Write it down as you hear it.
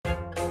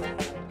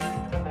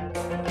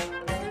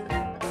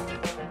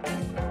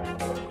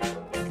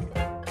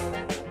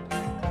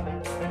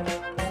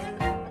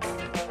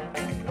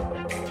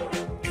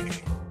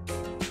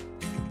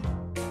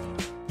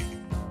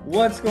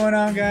What's going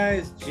on,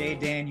 guys? Jay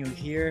Daniel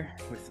here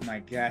with my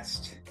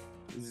guest,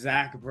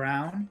 Zach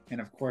Brown,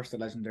 and of course, the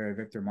legendary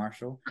Victor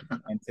Marshall.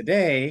 And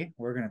today,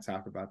 we're going to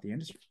talk about the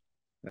industry.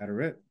 That'll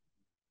rip.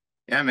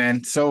 Yeah,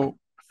 man. So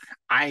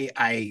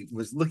I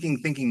was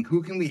thinking,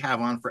 who can we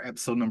have on for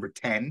episode number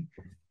 10?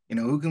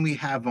 Who can we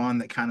have on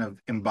that kind of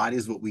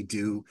embodies what we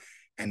do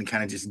and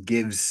kind of just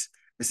gives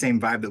the same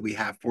vibe that we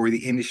have for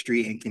the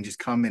industry and can just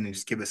come in and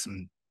just give us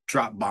some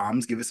drop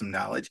bombs, give us some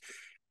knowledge.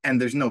 And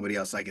there's nobody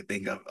else I could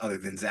think of other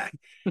than Zach.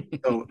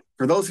 So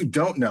for those who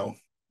don't know,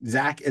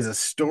 Zach is a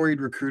storied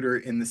recruiter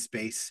in the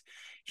space.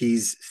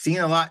 He's seen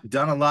a lot,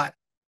 done a lot.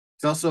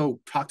 He's also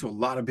talked to a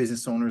lot of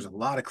business owners, a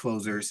lot of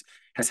closers,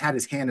 has had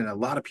his hand in a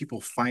lot of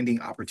people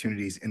finding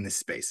opportunities in this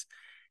space.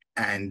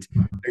 And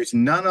there's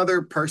none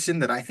other person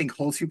that I think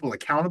holds people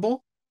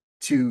accountable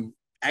to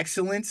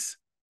excellence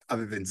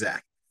other than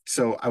Zach.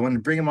 So I want to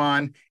bring him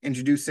on,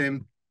 introduce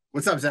him.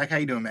 What's up, Zach? How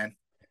you doing, man?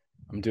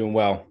 I'm doing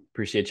well.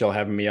 Appreciate y'all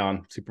having me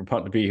on. Super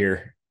pumped to be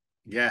here.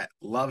 Yeah,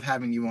 love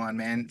having you on,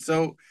 man.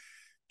 So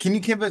can you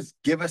give us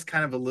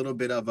kind of a little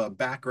bit of a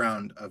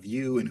background of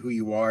you and who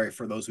you are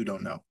for those who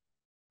don't know?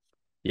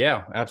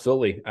 Yeah,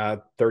 absolutely.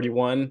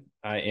 31.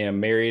 I am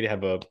married,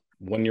 have a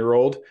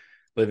 1-year-old,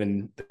 live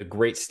in the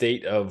great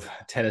state of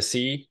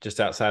Tennessee,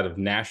 just outside of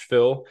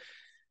Nashville.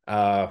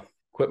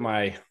 Quit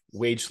my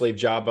wage slave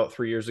job about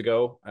 3 years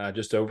ago,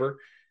 just over.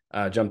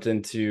 Jumped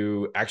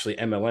into actually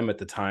MLM at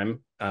the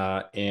time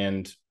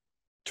and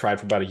tried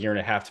for about 1.5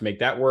 years to make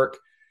that work.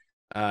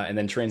 And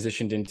then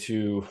transitioned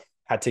into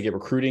high ticket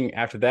recruiting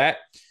after that.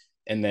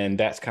 And then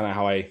that's kind of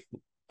how I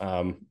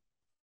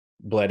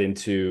bled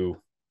into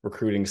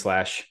recruiting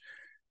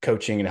 /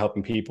 coaching and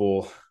helping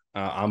people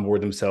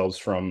onboard themselves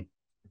from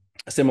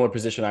a similar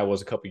position I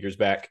was a couple years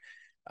back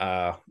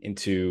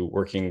into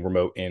working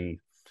remote in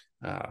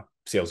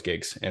sales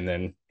gigs. And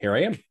then here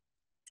I am.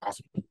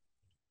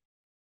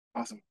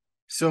 Awesome.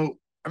 So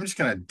I'm just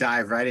going to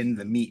dive right into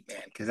the meat,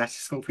 man, because that's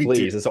just what we do.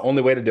 Please, it's the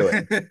only way to do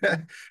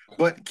it.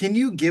 But can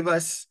you give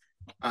us,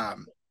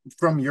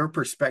 from your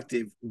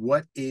perspective,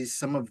 what is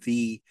some of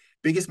the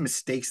biggest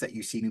mistakes that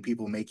you see new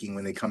people making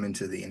when they come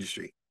into the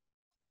industry?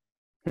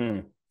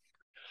 I'm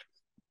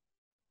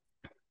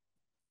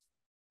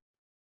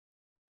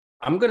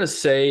going to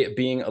say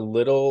being a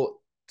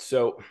little,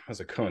 so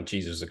as a cone,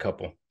 Jesus, a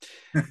couple.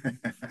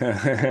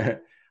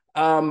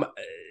 I'm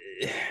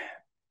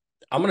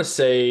going to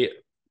say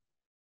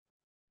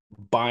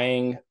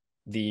buying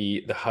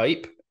the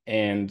hype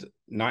and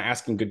not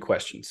asking good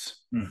questions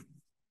and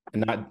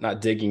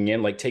not digging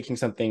in, like taking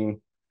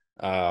something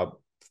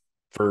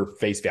for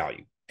face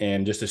value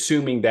and just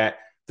assuming that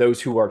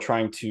those who are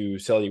trying to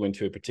sell you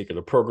into a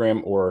particular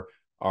program or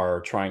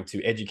are trying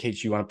to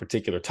educate you on a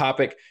particular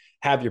topic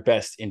have your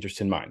best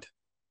interest in mind.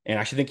 And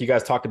I actually think you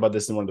guys talked about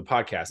this in one of the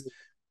podcasts.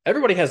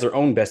 Everybody has their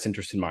own best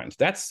interest in mind.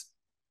 That's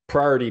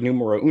priority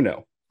numero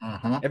uno.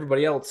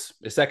 Everybody else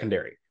is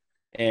secondary.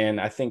 And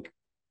I think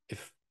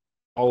if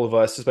all of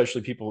us,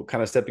 especially people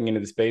kind of stepping into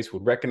the space,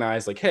 would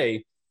recognize like,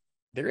 hey,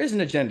 there is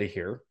an agenda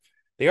here.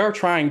 They are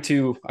trying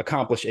to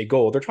accomplish a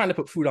goal. They're trying to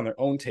put food on their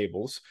own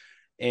tables.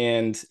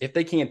 And if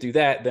they can't do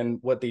that, then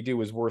what they do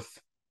is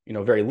worth,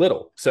 very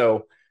little.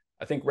 So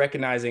I think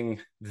recognizing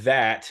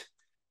that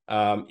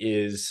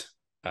is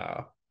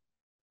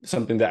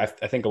something that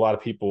I think a lot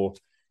of people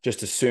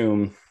just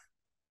assume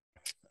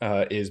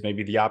is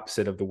maybe the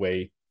opposite of the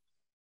way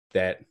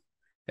that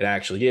it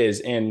actually is.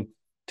 And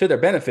to their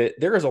benefit,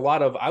 there is a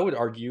lot of, I would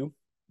argue,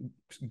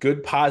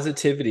 good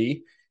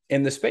positivity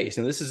in the space.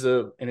 And this is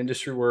an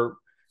industry where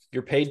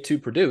you're paid to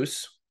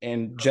produce.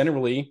 And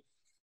generally,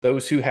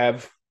 those who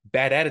have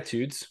bad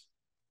attitudes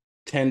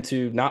tend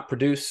to not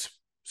produce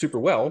super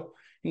well.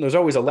 There's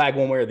always a lag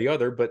one way or the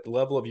other, but the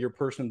level of your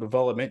personal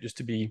development, just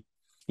to be,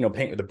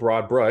 paint with a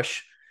broad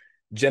brush,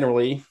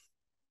 generally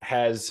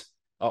has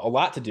a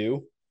lot to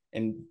do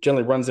and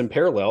generally runs in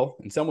parallel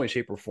in some way,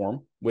 shape, or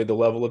form with the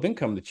level of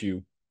income that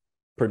you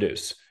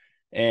produce.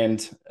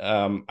 And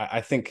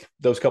I think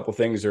those couple of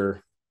things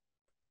are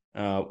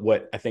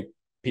what I think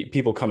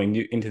people coming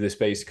into the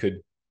space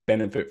could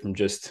benefit from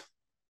just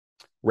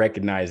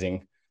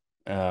recognizing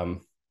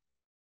coming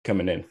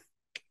in.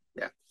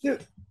 Yeah.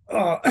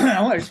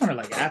 I just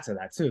want to add to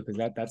that too, because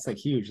that's like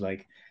huge.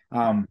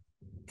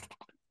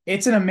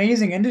 It's an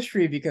amazing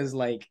industry because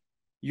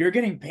you're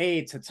getting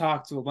paid to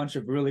talk to a bunch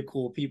of really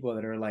cool people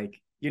that are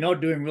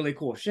doing really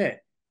cool shit,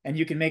 and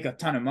you can make a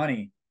ton of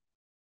money.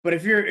 But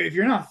if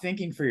you're not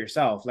thinking for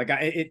yourself,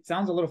 it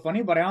sounds a little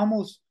funny, but I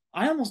almost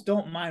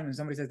don't mind when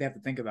somebody says they have to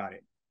think about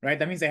it, right?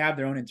 That means they have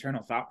their own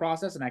internal thought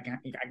process, and I can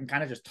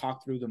kind of just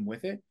talk through them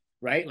with it,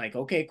 right?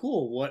 Okay,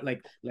 cool.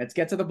 Let's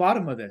get to the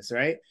bottom of this,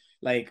 right?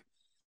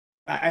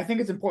 I think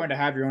it's important to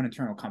have your own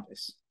internal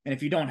compass, and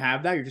if you don't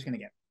have that, you're just gonna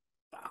get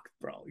fucked,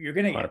 bro. You're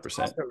gonna get 100%.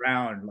 tossed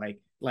around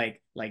like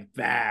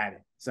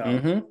bad.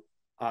 So,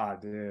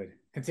 dude,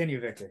 continue,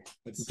 Victor.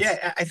 I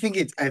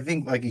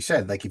think like you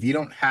said, if you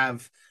don't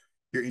have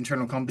your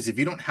internal compass, if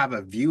you don't have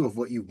a view of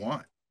what you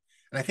want,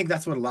 and I think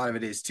that's what a lot of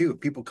it is too.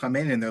 People come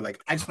in and they're like,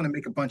 I just want to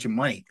make a bunch of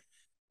money,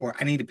 or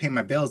I need to pay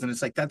my bills, and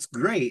it's like, that's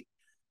great,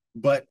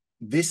 But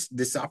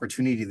this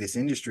opportunity, this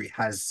industry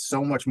has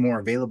so much more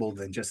available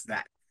than just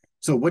that.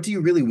 So what do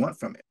you really want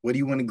from it? What do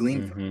you want to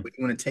glean from it? What do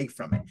you want to take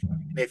from it?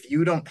 And if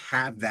you don't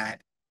have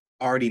that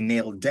already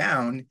nailed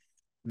down,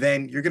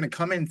 then you're going to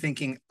come in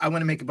thinking, I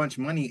want to make a bunch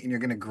of money, and you're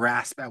going to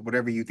grasp at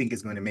whatever you think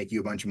is going to make you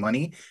a bunch of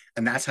money.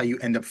 And that's how you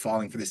end up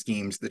falling for the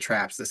schemes, the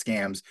traps, the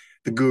scams,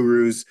 the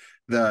gurus,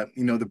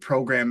 the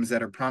programs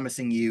that are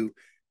promising you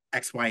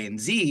X, Y, and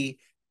Z,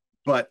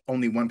 but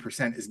only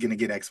 1% is going to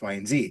get X, Y,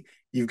 and Z.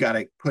 You've got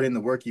to put in the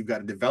work, you've got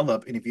to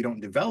develop. And if you don't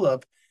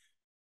develop,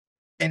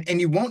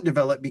 and you won't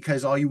develop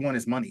because all you want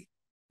is money.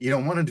 You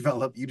don't want to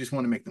develop, you just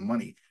want to make the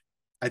money.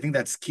 I think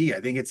that's key. I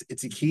think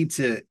it's a key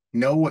to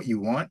know what you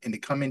want and to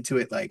come into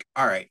it like,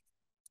 all right,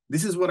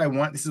 this is what I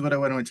want, this is what I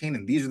want to attain,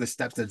 and these are the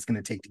steps that it's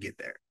going to take to get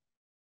there.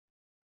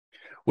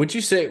 Would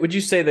you say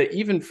that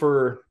even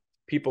for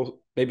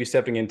people maybe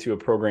stepping into a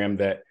program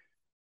that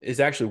is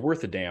actually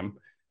worth a damn,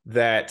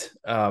 that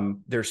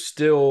there's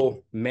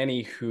still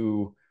many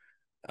who,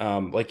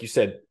 like you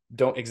said,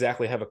 don't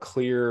exactly have a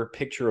clear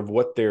picture of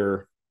what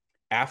they're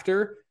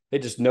after. They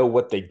just know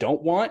what they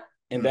don't want.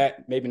 And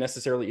that maybe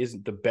necessarily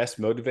isn't the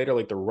best motivator,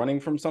 like they're running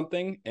from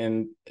something.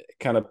 And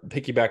kind of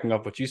piggybacking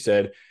off what you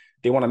said,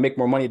 they want to make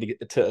more money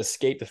to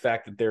escape the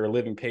fact that they're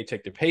living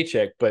paycheck to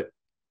paycheck. But,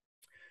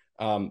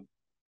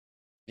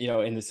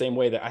 in the same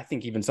way that I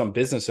think even some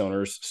business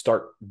owners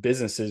start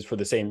businesses for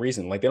the same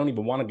reason. Like they don't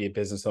even want to be a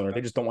business owner.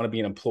 They just don't want to be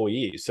an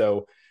employee.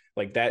 So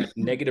like that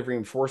negative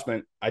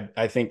reinforcement,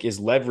 I think is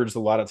leveraged a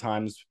lot of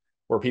times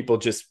where people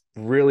just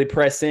really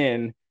press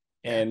in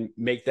and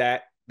make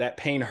that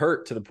pain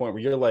hurt to the point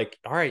where you're like,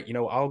 all right,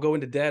 I'll go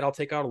into debt. I'll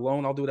take out a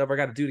loan. I'll do whatever I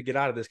got to do to get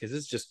out of this, because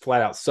this just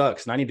flat out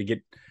sucks. And I need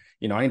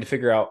to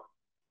figure out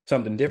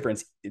something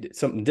different,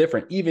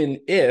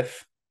 even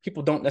if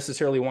people don't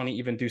necessarily want to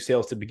even do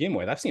sales to begin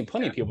with. I've seen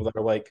plenty of people that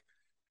are like,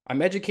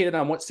 I'm educated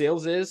on what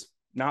sales is,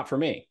 not for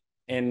me.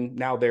 And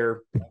now they're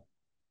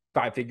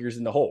 5 figures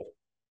in the hole.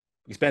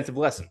 Expensive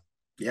lesson.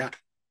 Yeah.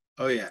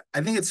 Oh yeah.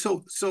 I think it's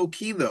so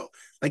key though.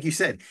 Like you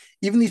said,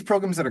 even these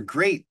programs that are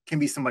great can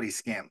be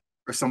somebody's scam,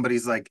 or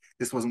somebody's like,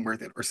 this wasn't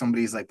worth it, or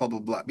somebody's like, blah, blah,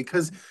 blah,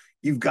 because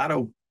you've got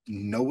to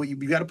know what you've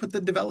got to put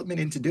the development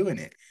into doing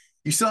it.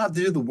 You still have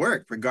to do the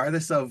work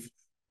regardless of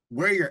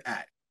where you're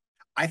at.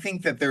 I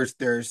think that there's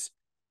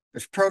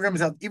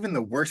programs out, even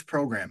the worst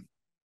program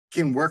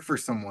can work for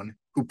someone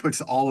who puts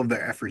all of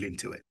their effort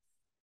into it,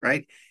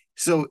 right?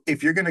 So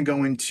if you're going to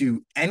go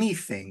into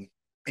anything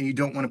and you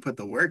don't want to put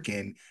the work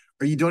in,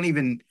 or you don't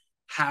even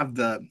have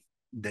the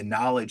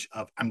knowledge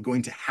of, I'm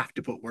going to have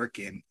to put work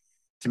in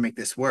to make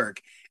this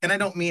work. And I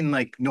don't mean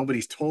like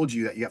nobody's told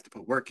you that you have to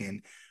put work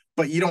in,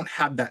 but you don't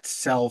have that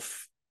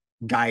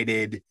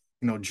self-guided,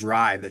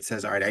 drive that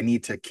says, all right, I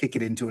need to kick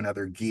it into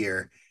another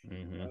gear,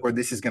 or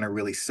this is going to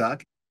really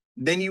suck.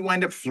 Then you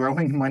wind up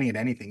throwing money at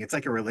anything. It's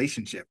like a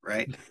relationship,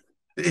 right?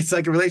 It's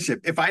like a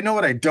relationship. If I know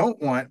what I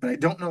don't want, but I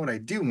don't know what I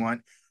do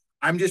want,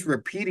 I'm just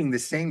repeating the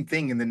same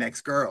thing in the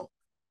next girl,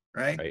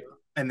 right?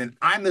 And then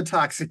I'm the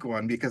toxic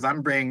one because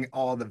I'm bringing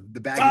all the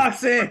baggage.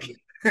 Toxic.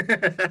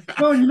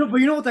 No, but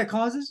you know what that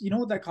causes? You know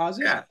what that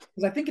causes? Yeah.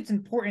 Because I think it's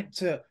important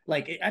to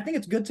I think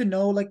it's good to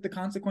know like the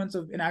consequence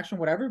of inaction,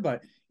 whatever,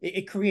 but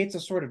it creates a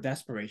sort of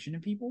desperation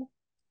in people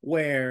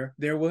where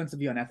they're willing to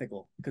be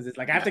unethical, because it's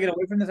like, I have to get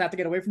away from this. I'm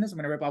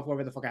going to rip off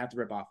whoever the fuck I have to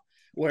rip off.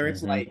 Where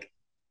it's like,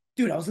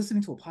 dude, I was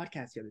listening to a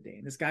podcast the other day,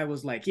 and this guy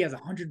was like, he has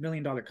 $100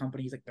 million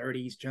company. He's like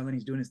 30, he's chilling,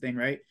 he's doing his thing,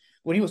 right?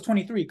 When he was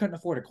 23, he couldn't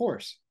afford a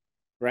course,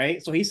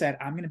 right? So he said,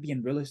 I'm going to be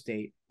in real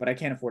estate, but I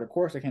can't afford a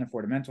course. I can't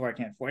afford a mentor. I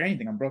can't afford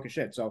anything. I'm broke as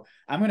shit. So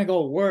I'm going to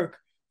go work,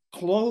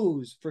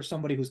 close for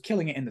somebody who's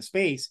killing it in the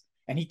space.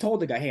 And he told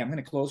the guy, hey, I'm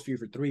going to close for you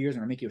for 3 years. I'm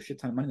going to make you a shit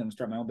ton of money. Then I'm going to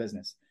start my own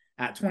business.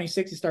 At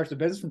 26, he starts the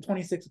business. From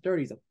 26 to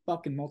 30, he's a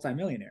fucking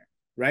multimillionaire,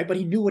 right? But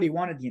he knew what he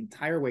wanted the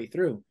entire way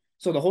through.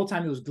 So the whole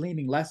time he was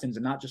gleaming lessons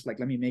and not just like,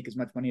 let me make as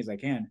much money as I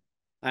can.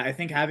 I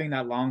think having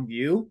that long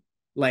view,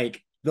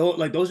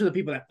 those are the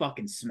people that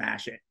fucking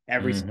smash it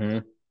every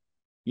single,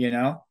 it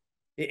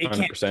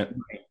 100%.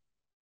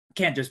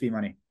 Can't just be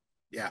money.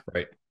 Yeah.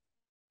 Right.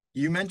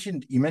 You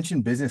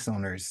mentioned business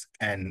owners,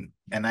 and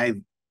I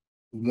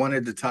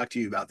wanted to talk to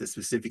you about this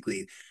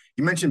specifically.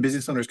 You mentioned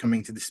business owners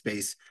coming to the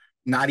space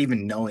not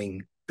even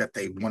knowing that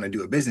they want to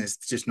do a business,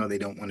 just know they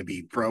don't want to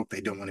be broke,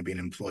 they don't want to be an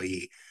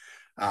employee.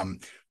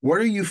 What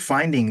are you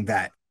finding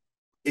that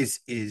is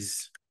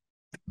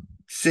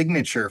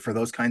signature for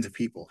those kinds of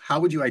people? How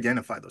would you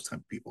identify those type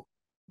of people?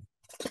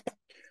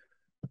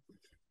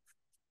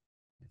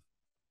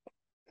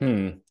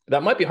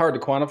 That might be hard to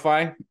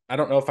quantify. I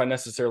don't know if I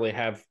necessarily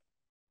have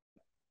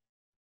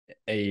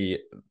a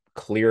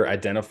clear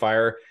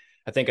identifier.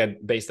 I think I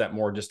base that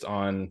more just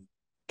on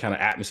kind of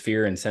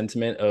atmosphere and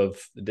sentiment of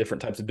the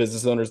different types of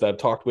business owners that I've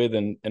talked with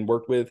and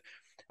worked with.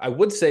 I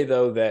would say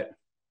though that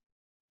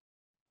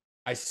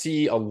I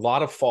see a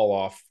lot of fall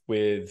off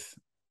when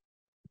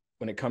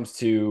it comes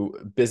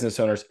to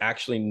business owners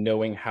actually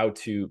knowing how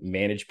to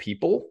manage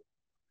people.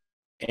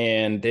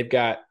 And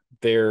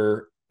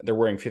they're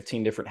wearing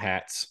 15 different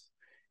hats.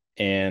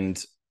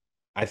 And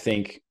I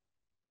think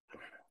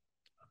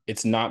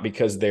it's not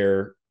because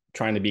they're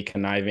trying to be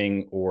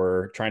conniving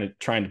or trying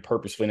to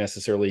purposefully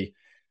necessarily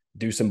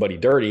do somebody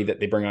dirty that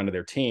they bring onto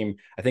their team.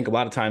 I think a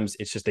lot of times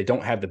it's just they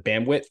don't have the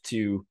bandwidth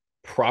to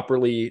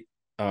properly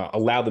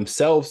allow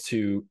themselves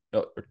to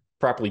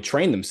properly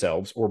train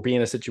themselves or be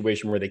in a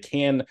situation where they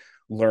can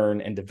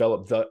learn and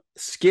develop the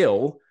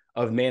skill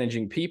of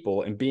managing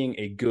people and being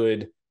a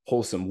good,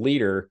 wholesome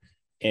leader.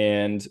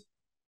 And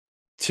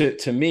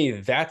to me,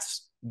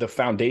 that's the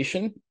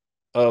foundation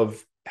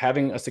of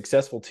having a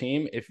successful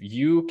team. If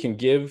you can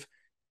give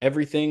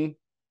everything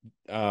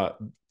to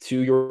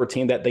your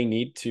team that they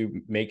need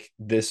to make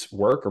this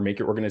work or make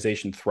your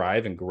organization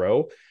thrive and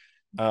grow,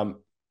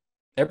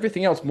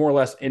 everything else, more or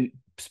less, in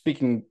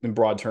speaking in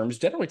broad terms,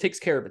 generally takes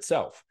care of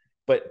itself.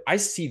 But I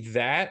see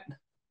that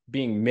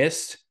being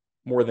missed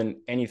more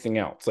than anything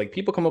else. Like,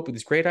 people come up with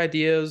these great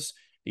ideas,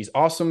 these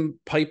awesome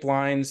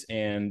pipelines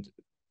and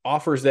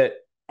offers that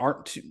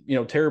aren't,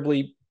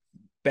 terribly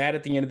bad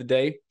at the end of the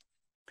day,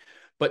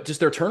 but just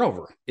their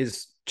turnover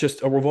is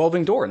just a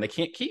revolving door and they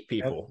can't keep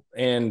people.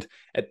 Yep. And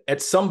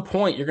at some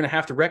point, you're going to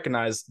have to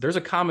recognize there's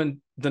a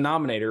common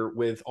denominator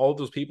with all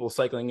those people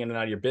cycling in and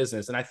out of your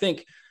business. And I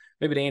think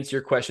maybe to answer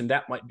your question,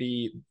 that might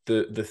be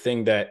the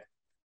thing that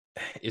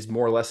is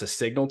more or less a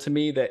signal to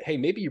me that, hey,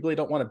 maybe you really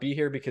don't want to be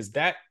here, because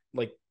that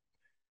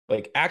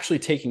like actually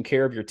taking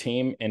care of your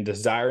team and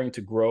desiring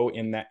to grow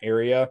in that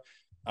area,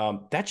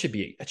 that should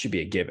be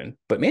a given.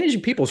 But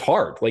managing people is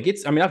hard. Like,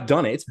 I've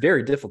done it. It's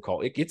very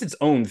difficult. It's its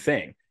own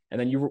thing. And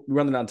then you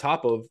run it on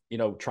top of,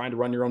 trying to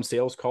run your own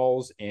sales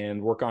calls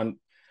and work on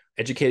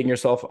educating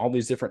yourself on all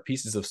these different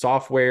pieces of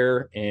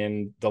software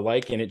and the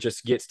like. And it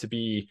just gets to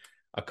be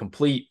a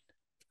complete,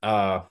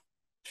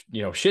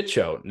 shit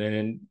show. And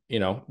then,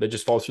 that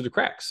just falls through the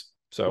cracks.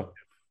 So,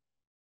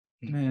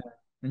 man.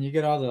 And you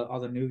get all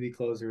the newbie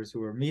closers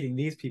who are meeting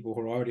these people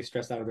who are already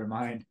stressed out of their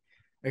mind,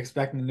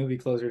 expecting the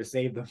newbie closer to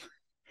save them.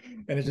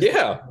 And it's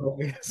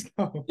just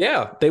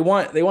yeah. They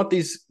want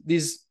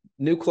these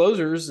new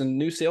closers and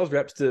new sales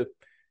reps to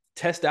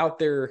test out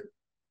their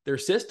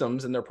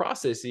systems and their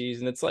processes,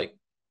 and it's like,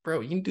 bro,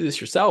 you can do this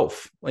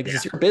yourself. Like, this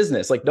is your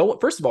business. Like,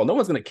 first of all, no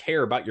one's going to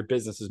care about your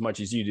business as much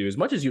as you do. As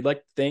much as you'd like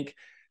to think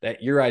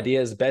that your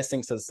idea is the best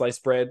thing since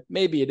sliced bread,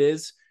 maybe it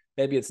is,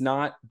 maybe it's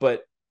not,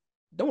 but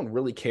no one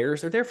really cares.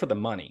 They're there for the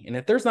money. And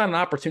if there's not an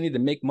opportunity to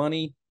make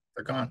money,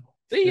 they're gone.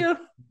 See ya.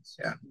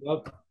 Yeah.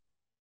 Yep.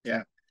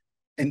 Yeah.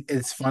 And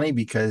it's funny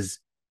because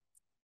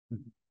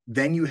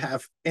then you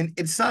have, and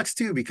it sucks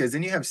too, because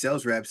then you have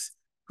sales reps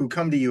who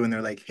come to you and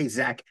they're like, hey,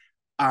 Zach,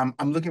 I'm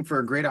looking for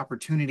a great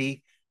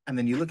opportunity. And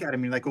then you look at them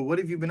and you're like, well, what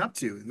have you been up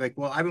to? Like,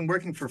 well, I've been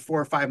working for 4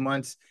 or 5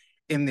 months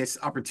in this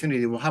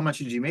opportunity. Well, how much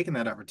did you make in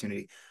that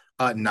opportunity?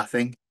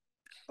 Nothing.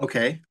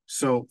 Okay.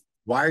 So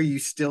why are you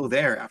still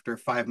there after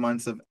 5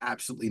 months of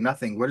absolutely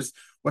nothing? What's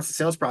the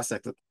sales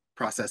process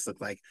look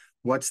like?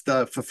 What's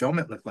the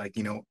fulfillment look like?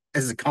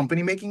 Is the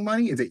company making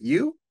money? Is it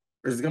you?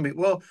 Or is it going to be,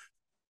 well,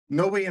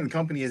 nobody in the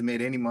company has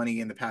made any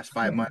money in the past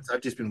 5 months.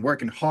 I've just been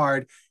working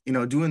hard,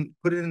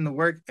 put it in the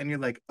work. And you're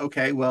like,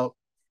 okay, well,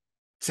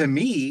 to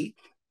me,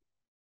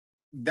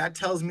 that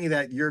tells me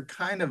that you're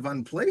kind of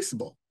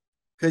unplaceable,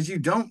 because you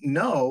don't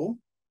know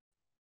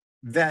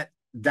that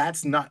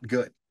that's not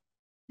good.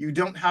 You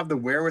don't have the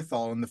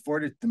wherewithal and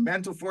the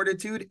mental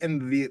fortitude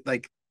and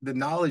the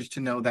knowledge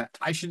to know that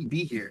I shouldn't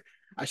be here.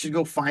 I should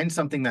go find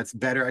something that's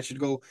better. I should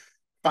go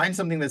find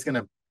something that's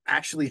going to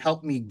actually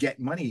help me get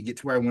money, get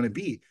to where I want to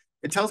be.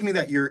 It tells me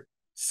that you're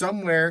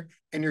somewhere,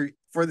 and you're,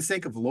 for the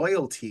sake of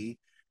loyalty,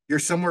 you're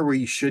somewhere where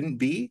you shouldn't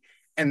be.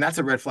 And that's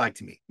a red flag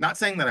to me. Not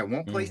saying that I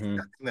won't place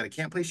you, that I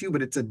can't place you,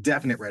 but it's a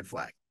definite red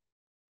flag.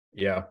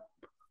 Yeah.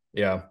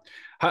 Yeah.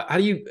 How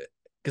do you,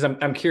 because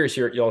I'm curious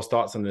y'all's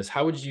thoughts on this.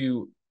 How do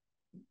you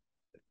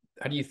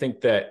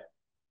think that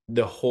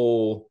the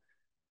whole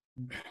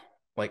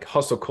like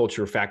hustle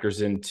culture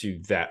factors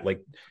into that?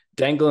 Like,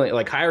 dangling,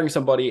 like hiring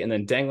somebody and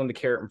then dangling the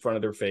carrot in front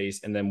of their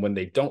face, and then when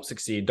they don't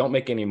succeed, don't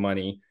make any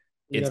money,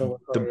 it's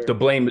the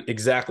blame.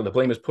 Exactly, the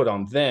blame is put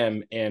on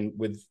them. And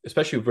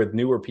especially with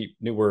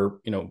newer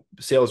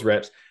sales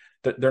reps,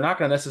 they're not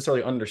going to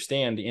necessarily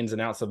understand the ins and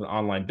outs of an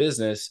online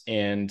business,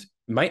 and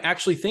might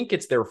actually think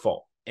it's their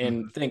fault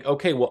and think,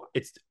 okay, well,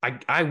 it's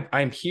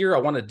I'm here, I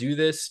want to do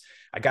this,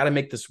 I got to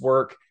make this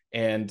work,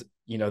 and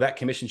that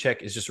commission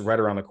check is just right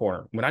around the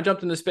corner. When I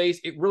jumped into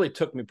space, it really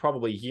took me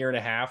probably a year and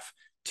a half,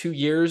 2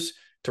 years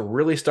to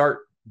really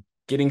start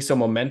getting some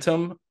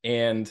momentum.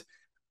 And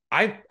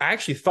I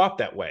actually thought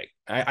that way.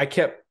 I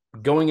kept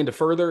going into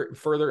further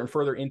and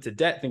further into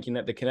debt, thinking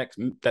that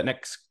that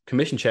next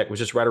commission check was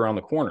just right around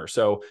the corner.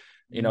 So,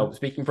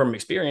 speaking from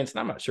experience,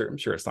 and I'm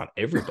sure it's not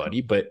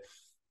everybody, but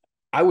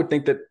I would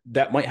think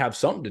that might have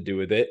something to do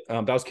with it.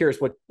 But I was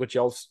curious what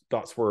y'all's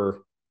thoughts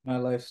were. My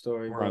life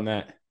story on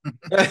that.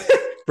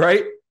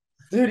 Right?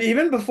 Dude,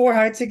 even before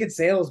high ticket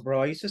sales,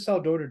 bro, I used to sell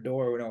door to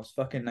door when I was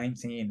fucking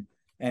 19.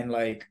 And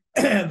like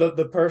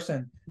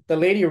the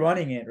lady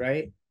running it,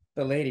 right?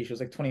 The lady, she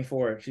was like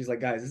 24. She's like,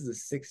 guys, this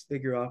is a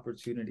 6-figure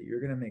opportunity. You're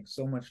gonna make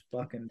so much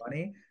fucking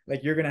money.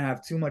 Like, you're gonna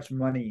have too much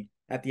money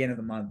at the end of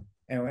the month.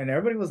 and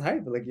everybody was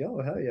hyped, like,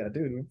 yo, hell yeah,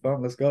 dude,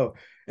 fun, let's go.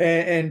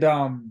 And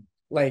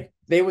like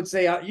they would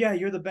say, yeah,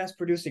 you're the best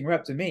producing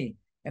rep to me.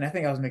 And I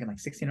think I was making like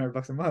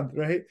 $1,600 a month,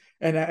 right?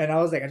 And I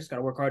was like, I just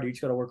gotta work harder. You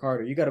just gotta work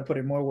harder. You gotta put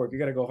in more work. You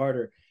gotta go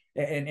harder.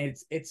 And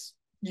it's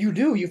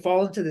you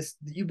fall into this,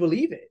 you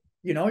believe it.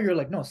 You know, you're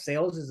like, no,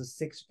 sales is a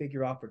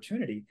six-figure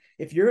opportunity.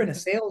 If you're in a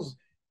sales,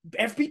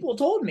 if people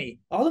told me,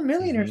 all the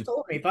millionaires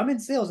told me, if I'm in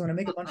sales, I'm gonna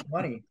make a bunch of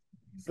money.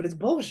 But it's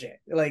bullshit.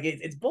 Like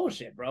it's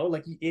bullshit, bro.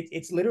 Like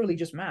it's literally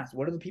just math.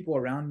 What are the people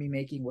around me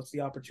making? What's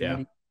the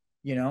opportunity?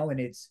 You know,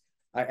 and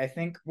I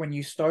think when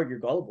you start, you're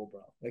gullible,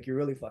 bro. Like you're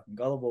really fucking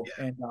gullible.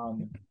 And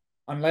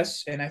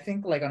I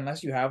think like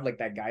unless you have like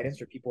that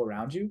guidance or people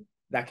around you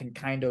that can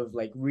kind of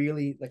like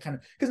really like kind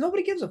of, because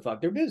nobody gives a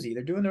fuck. They're busy.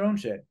 They're doing their own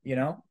shit. You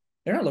know,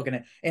 they're not looking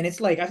at. And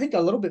it's like I think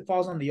a little bit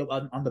falls on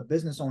the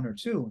business owner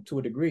too, to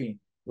a degree,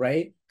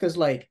 right? Because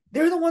like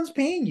they're the ones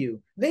paying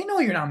you. They know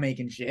you're not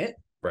making shit.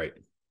 Right.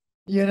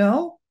 You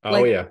know? Oh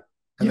like, yeah.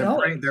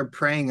 And they're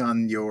preying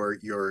on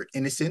your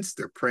innocence.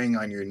 They're preying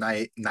on your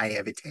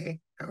naivete.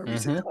 However you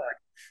say that.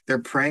 They're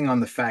preying on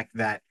the fact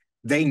that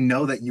they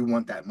know that you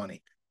want that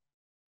money,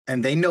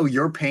 and they know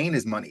your pain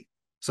is money.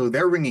 So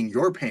they're ringing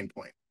your pain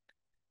point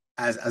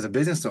as a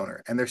business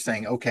owner, and they're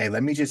saying, okay,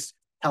 let me just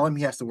tell him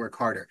he has to work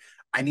harder.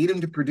 I need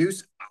him to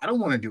produce. I don't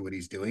want to do what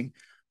he's doing.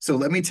 So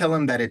let me tell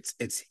him that it's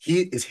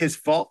his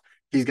fault.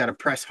 He's got to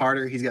press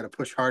harder. He's got to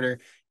push harder.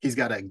 He's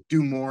got to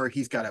do more.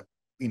 He's got to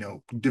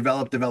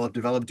develop,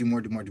 do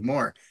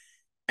more.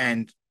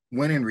 And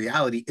when in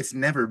reality, it's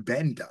never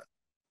been done.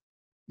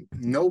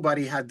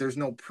 There's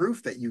no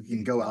proof that you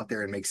can go out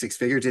there and make six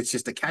figures. It's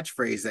just a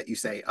catchphrase that you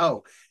say,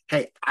 oh,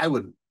 hey, I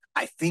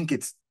think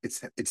it's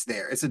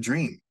there. It's a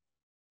dream,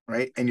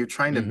 right? And you're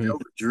trying to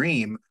build a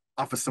dream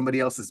off of somebody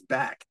else's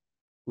back,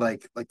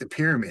 like the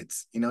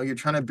pyramids. You're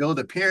trying to build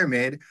a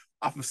pyramid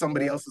off of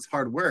somebody else's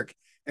hard work.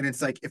 And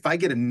it's like, if I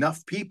get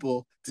enough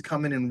people to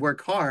come in and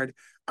work hard,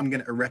 I'm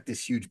going to erect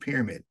this huge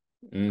pyramid.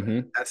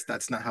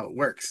 That's not how it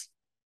works.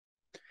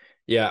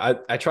 Yeah,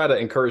 I try to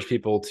encourage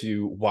people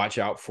to watch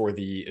out for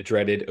the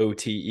dreaded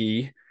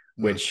OTE,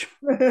 which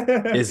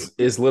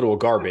is little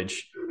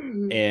garbage.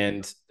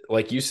 And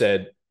like you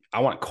said,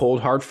 I want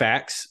cold hard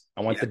facts.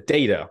 I want the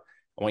data.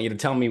 I want you to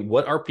tell me,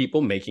 what are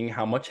people making?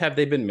 How much have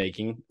they been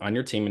making on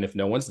your team? And if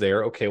no one's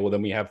there, okay, well,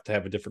 then we have to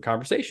have a different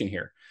conversation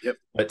here. Yep.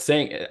 But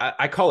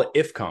I call it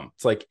if come.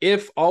 It's like,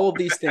 if all of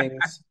these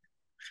things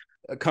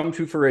come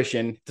to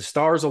fruition, the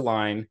stars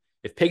align,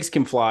 if pigs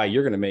can fly,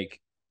 you're going to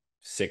make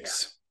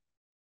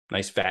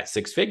nice fat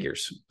six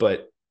figures.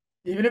 But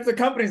even if the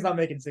company's not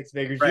making six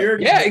figures,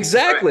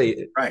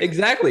 exactly. Right.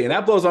 Exactly. And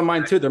that blows my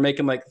mind too. They're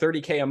making like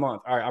 $30K a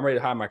month. All right, I'm ready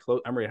to hire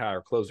I'm ready to hire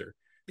a closer.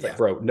 It's like,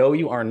 bro, no,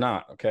 you are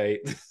not. Okay.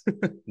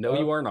 No,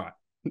 you are not.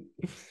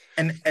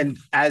 And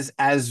as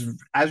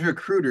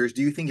recruiters,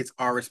 do you think it's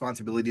our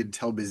responsibility to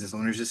tell business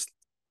owners just?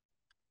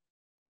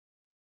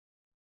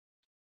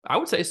 I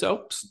would say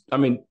so. I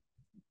mean,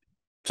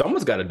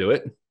 someone's got to do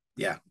it.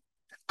 Yeah.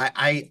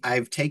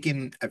 I've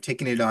taken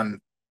it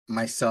on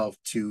myself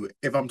to,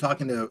 if I'm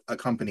talking to a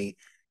company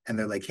and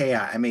they're like, hey,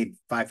 I made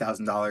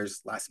 $5,000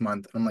 last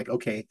month. I'm like,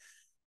 okay,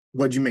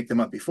 what'd you make the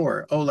month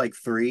before? Oh, like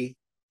 3.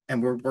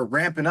 And we're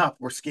ramping up,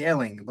 we're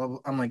scaling.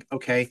 I'm like,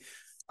 okay.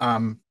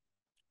 I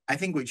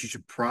think what you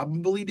should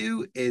probably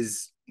do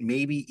is,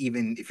 maybe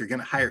even if you're going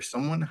to hire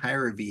someone,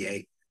 hire a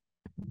VA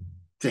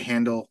to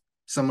handle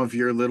some of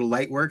your little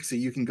light work so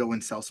you can go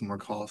and sell some more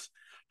calls.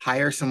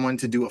 Hire someone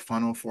to do a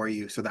funnel for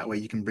you so that way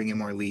you can bring in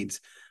more leads.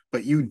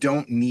 But you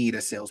don't need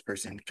a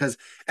salesperson,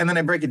 and then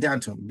I break it down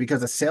to them,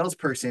 because a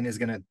salesperson is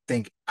going to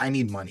think, I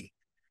need money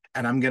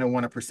and I'm going to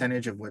want a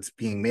percentage of what's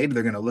being made.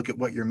 They're going to look at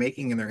what you're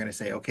making and they're going to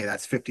say, okay,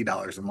 that's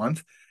 $50 a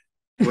month.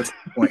 What's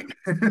the point?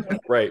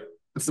 Right.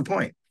 What's the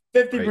point?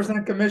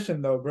 50%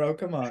 commission though, bro.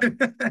 Come on.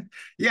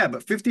 Yeah,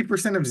 but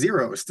 50% of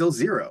zero is still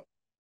zero.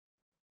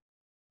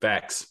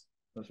 Facts.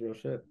 That's real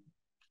shit.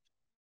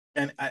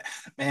 And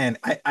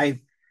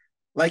I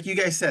like you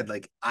guys said,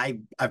 like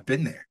I've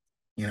been there,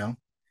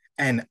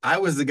 and I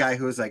was the guy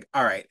who was like,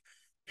 all right,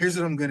 here's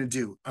what I'm going to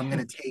do. I'm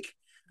going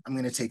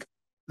to take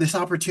this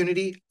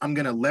opportunity. I'm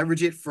going to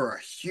leverage it for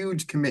a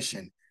huge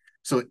commission.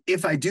 So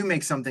if I do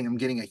make something, I'm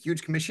getting a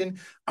huge commission.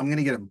 I'm going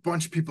to get a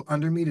bunch of people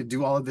under me to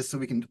do all of this so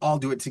we can all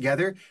do it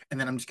together. And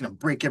then I'm just going to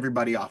break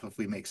everybody off if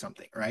we make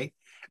something, right?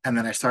 And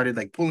then I started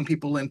like pulling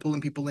people in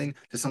to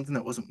something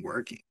that wasn't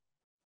working.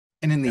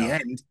 And in the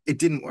end, it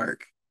didn't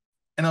work.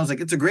 And I was like,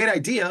 it's a great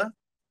idea.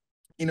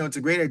 It's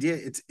a great idea.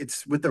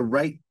 It's with the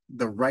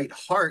right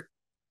heart,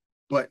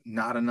 but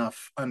not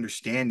enough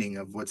understanding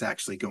of what's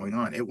actually going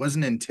on. It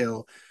wasn't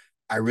until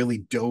I really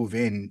dove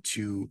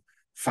into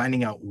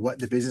finding out what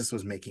the business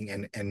was making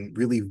and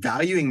really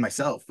valuing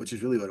myself, which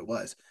is really what it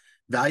was,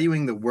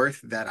 valuing the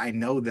worth that I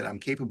know that I'm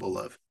capable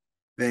of,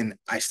 then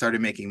I started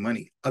making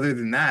money. Other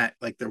than that,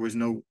 like, there was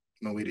no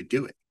way to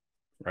do it.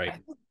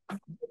 Right.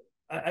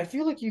 I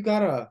feel like you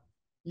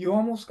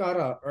almost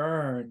gotta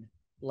earn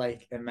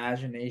like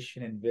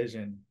imagination and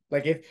vision.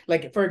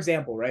 Like for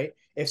example, right?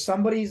 If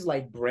somebody's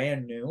like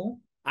brand new,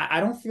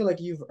 I don't feel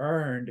like you've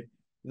earned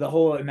the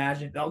whole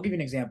imagine. I'll give you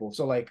an example.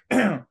 So like,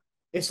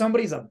 if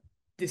somebody's a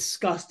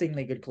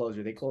disgustingly good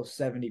closer, they close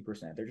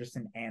 70%. They're just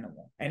an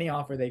animal. Any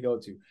offer they go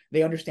to,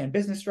 they understand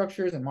business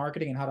structures and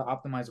marketing and how to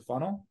optimize a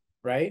funnel.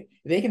 Right?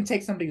 They can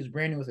take somebody who's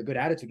brand new with a good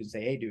attitude and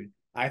say, "Hey, dude,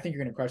 I think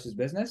you're going to crush this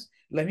business.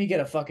 Let me get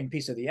a fucking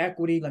piece of the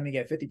equity. Let me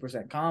get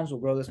 50% comms.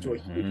 We'll grow this to a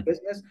huge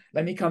business.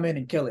 Let me come in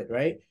and kill it."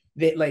 Right?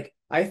 They like,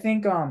 I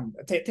think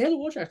Taylor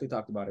Walsh actually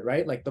talked about it,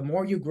 right? Like the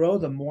more you grow,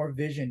 the more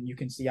vision you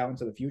can see out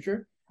into the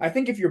future. I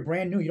think if you're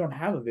brand new, you don't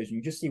have a vision.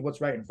 You just see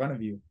what's right in front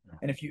of you.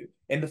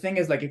 And the thing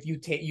is, like, if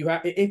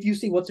you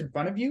see what's in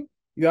front of you,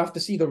 you have to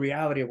see the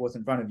reality of what's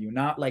in front of you,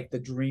 not like the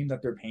dream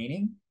that they're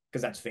painting,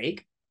 because that's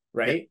fake,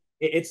 right?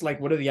 It's like,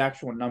 what are the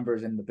actual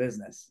numbers in the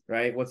business,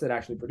 right? What's it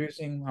actually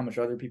producing? How much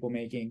are other people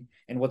making?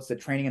 And what's the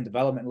training and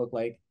development look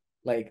like?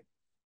 Like,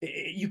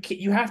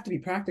 you have to be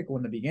practical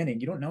in the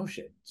beginning. You don't know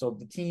shit, so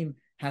the team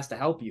has to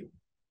help you.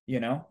 You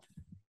know,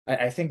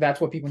 I think that's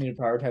what people need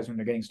to prioritize when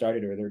they're getting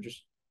started, or they're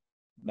just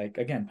like,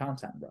 again, pound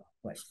time, bro.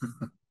 Like,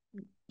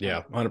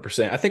 yeah,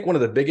 100%. I think one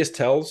of the biggest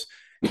tells,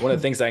 one of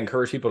the things I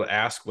encourage people to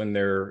ask when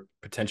they're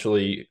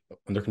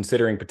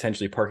considering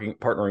potentially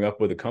partnering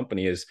up with a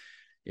company is,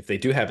 if they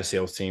do have a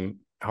sales team,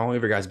 how long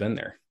have your guys been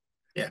there?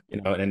 Yeah. You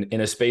know, and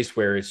in a space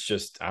where it's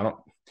just,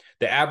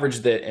 the average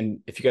that, and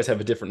if you guys have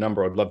a different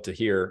number, I'd love to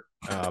hear.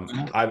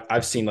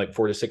 I've seen like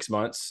 4 to 6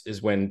 months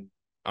is when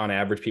on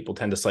average people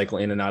tend to cycle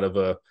in and out of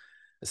a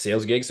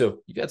sales gig. So if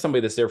you got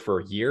somebody that's there for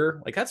a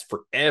year, like that's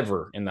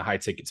forever in the high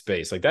ticket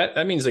space. Like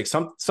that means like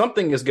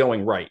something is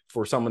going right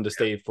for someone to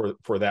stay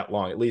for that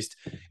long, at least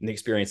in the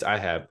experience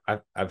I've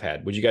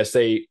had. Would you guys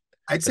say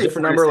I'd say a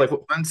different number? Like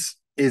months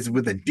is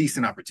with a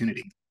decent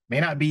opportunity. May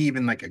not be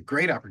even like a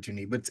great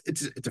opportunity, but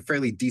it's a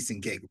fairly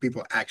decent gig where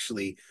people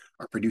actually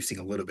are producing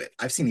a little bit.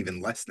 I've seen even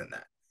less than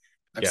that.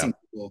 I've seen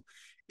people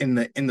in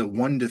the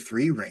 1 to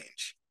 3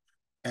 range,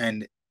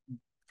 and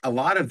a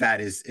lot of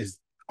that is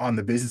on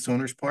the business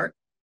owner's part.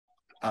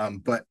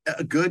 But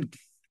a good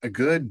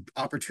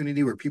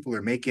opportunity where people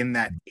are making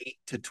that 8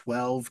 to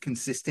 12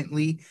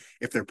 consistently,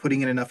 if they're putting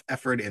in enough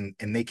effort and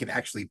they can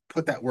actually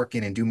put that work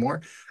in and do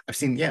more. I've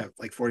seen,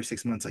 like 4 to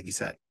 6 months, like you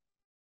said.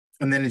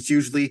 And then it's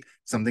usually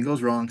something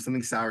goes wrong,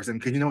 something sours them,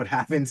 because you know what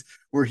happens?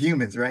 We're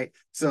humans, right?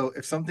 So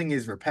if something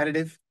is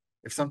repetitive,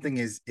 if something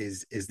is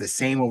the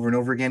same over and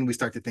over again, we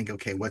start to think,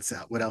 okay, what's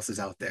out? What else is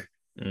out there?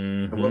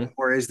 What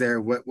more is there?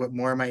 What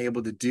more am I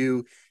able to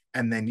do?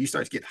 And then you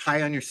start to get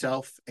high on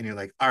yourself, and you're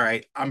like, all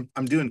right, I'm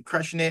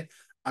crushing it.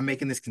 I'm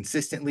making this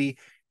consistently.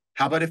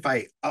 How about if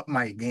I up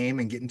my game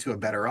and get into a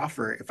better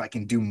offer, if I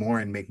can do more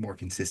and make more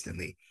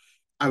consistently?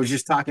 I was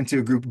just talking to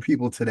a group of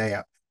people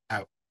today.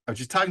 I was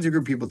just talking to a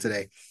group of people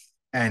today,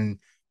 and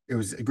it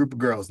was a group of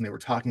girls, and they were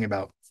talking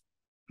about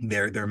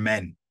their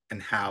men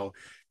and how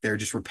they're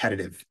just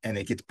repetitive and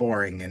it gets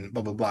boring and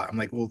blah blah blah. I'm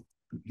like, well,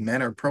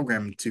 men are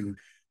programmed to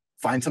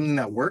find something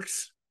that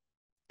works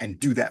and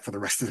do that for the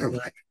rest of their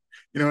life.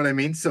 You know what I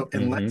mean? So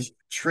unless you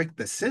trick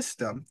the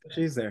system,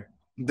 she's there.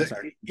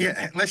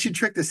 Unless you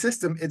trick the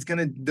system,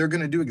 they're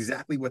gonna do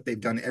exactly what they've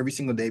done every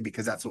single day,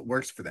 because that's what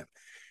works for them.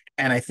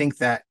 And I think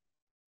that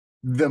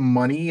the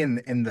money and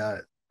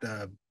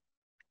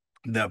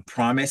the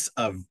promise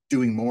of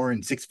doing more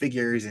in 6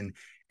 figures and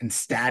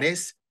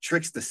status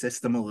tricks the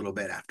system a little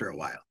bit after a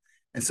while.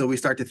 And so we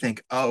start to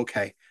think, oh,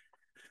 okay,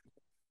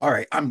 all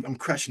right, I'm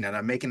crushing it.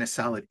 I'm making a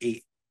solid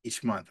 8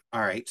 each month.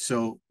 All right,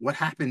 so what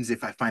happens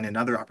if I find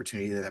another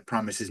opportunity that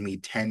promises me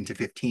 10 to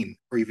 15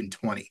 or even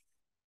 20?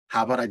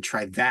 How about I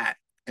try that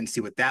and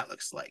see what that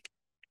looks like?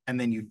 And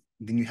then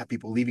you have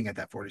people leaving at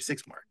that 4 to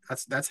 6 mark.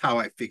 That's how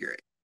I figure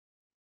it.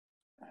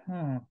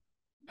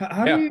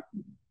 How do you?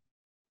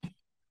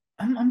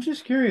 I'm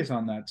just curious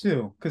on that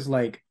too, because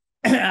like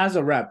as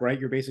a rep, right,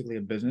 you're basically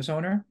a business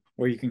owner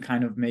where you can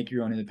kind of make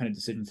your own independent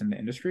decisions in the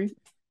industry.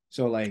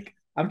 So like,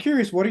 I'm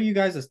curious, what are you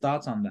guys'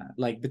 thoughts on that?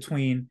 Like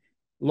between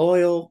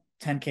loyal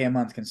 10K a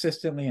month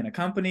consistently in a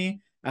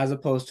company, as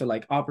opposed to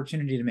like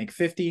opportunity to make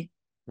 50,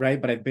 right?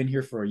 But I've been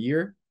here for a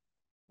year.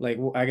 Like,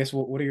 I guess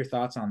what are your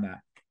thoughts on that?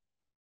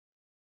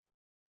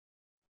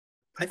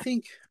 I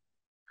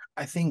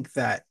think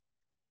that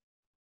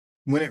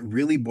when it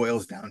really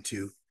boils down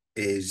to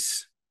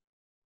is,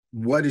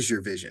 what is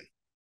your vision?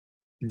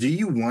 Do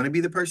you want to be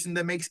the person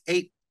that makes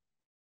 8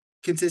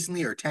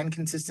 consistently or 10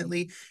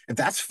 consistently? If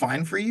that's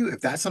fine for you,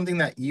 if that's something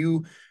that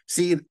you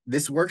see,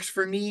 this works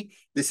for me,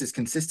 this is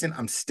consistent,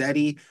 I'm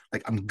steady,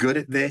 like I'm good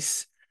at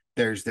this,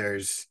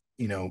 there's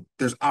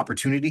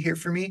opportunity here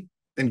for me,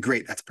 then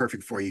great, that's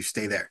perfect for you,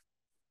 stay there,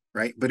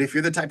 right? But if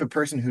you're the type of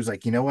person who's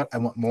like, you know what, I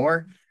want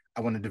more,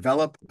 I want to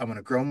develop, I want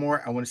to grow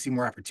more, I want to see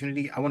more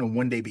opportunity, I want to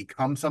one day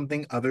become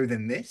something other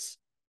than this,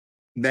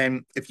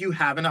 then if you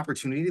have an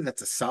opportunity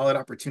that's a solid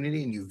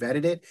opportunity and you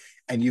vetted it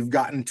and you've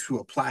gotten to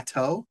a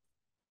plateau,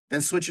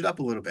 then switch it up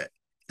a little bit.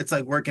 It's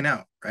like working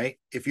out, right?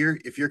 If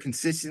you're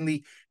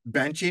consistently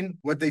benching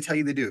what they tell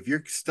you to do, if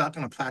you're stuck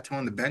on a plateau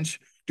on the bench,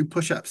 do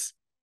push-ups,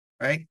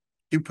 right?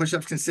 Do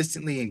push-ups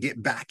consistently and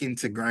get back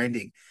into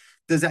grinding.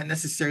 Does that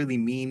necessarily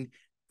mean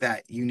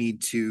that you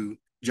need to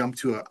jump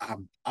to a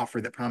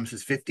offer that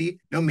promises 50.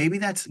 No, maybe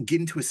that's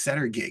getting to a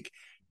setter gig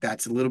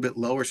that's a little bit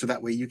lower, so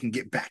that way you can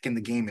get back in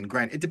the game and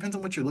grind. It depends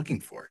on what you're looking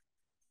for.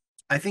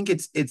 I think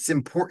it's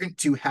important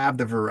to have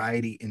the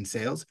variety in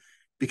sales,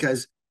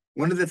 because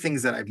one of the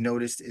things that I've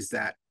noticed is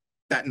that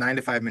 9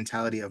 to 5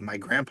 mentality of, my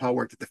grandpa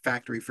worked at the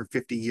factory for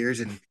 50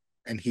 years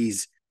and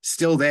he's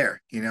still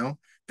there,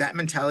 that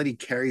mentality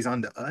carries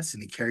on to us,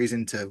 and it carries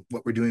into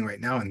what we're doing right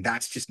now. And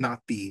that's just not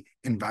the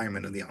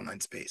environment of the online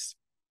space.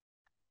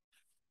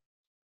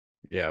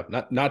 Yeah.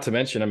 Not to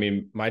mention, I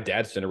mean, my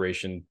dad's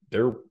generation,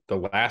 they're the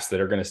last that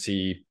are going to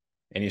see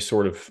any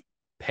sort of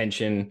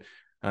pension,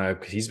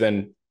 because he's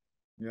been,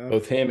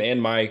 both him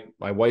and my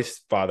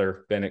wife's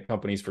father been at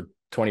companies for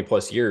 20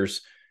 plus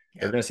years.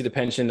 They're going to see the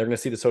pension. They're going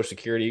to see the Social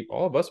Security.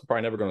 All of us are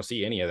probably never going to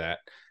see any of that.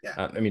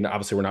 I mean,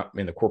 obviously we're not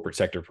in the corporate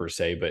sector per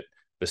se, but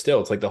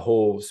still, it's like the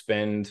whole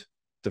spend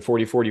the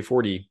 40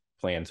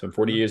 plan. So in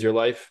 40 years of your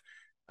life,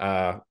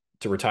 to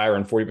retire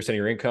on 40% of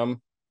your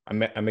income.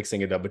 I'm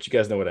mixing it up, but you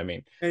guys know what I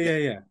mean.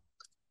 Yeah.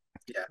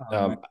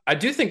 I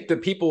do think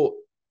that people,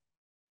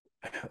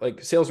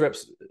 like sales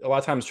reps, a lot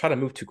of times try to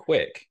move too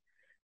quick.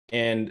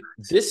 And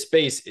this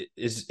space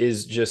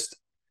is just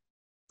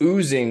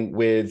oozing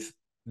with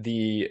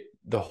the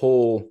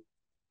whole,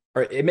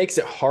 or it makes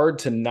it hard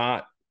to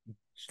not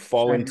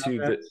fall into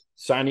the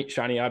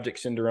shiny object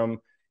syndrome,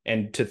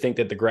 and to think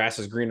that the grass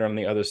is greener on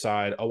the other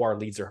side. Oh, our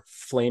leads are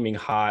flaming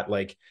hot.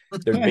 Like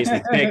they're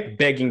basically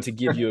begging to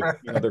give you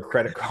their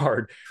credit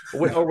card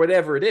or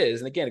whatever it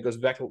is. And again, it goes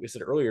back to what we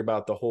said earlier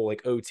about the whole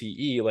like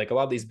OTE. Like a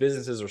lot of these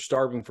businesses are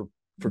starving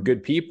for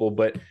good people,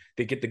 but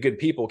they get the good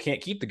people,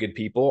 can't keep the good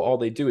people. All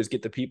they do is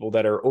get the people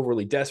that are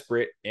overly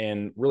desperate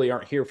and really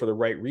aren't here for the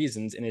right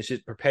reasons. And it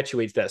just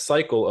perpetuates that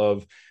cycle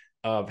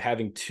of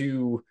having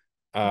two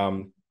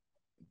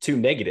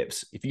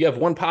negatives. If you have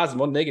one positive,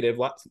 one negative,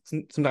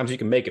 sometimes you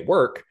can make it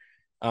work.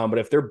 But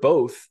if they're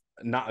both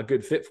not a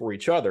good fit for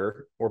each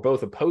other, or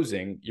both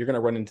opposing, you're going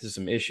to run into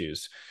some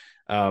issues.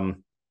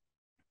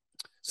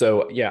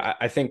 So yeah,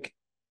 I think,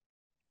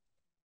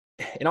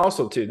 and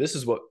also too, this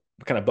is what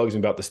kind of bugs me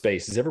about the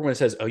space, is everyone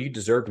says, oh, you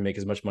deserve to make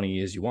as much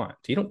money as you want.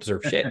 You don't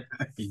deserve shit.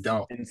 You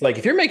don't. And it's like,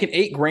 if you're making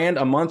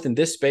 $8,000 a month in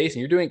this space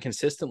and you're doing it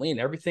consistently and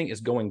everything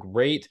is going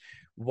great,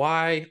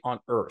 why on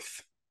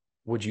earth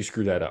would you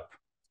screw that up?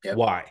 Yep.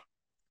 Why?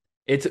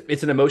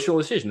 It's an emotional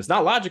decision. It's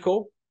not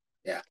logical.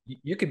 Yeah.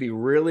 You could be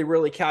really,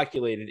 really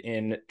calculated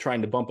in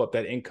trying to bump up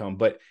that income,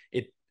 but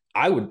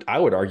I would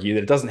argue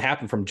that it doesn't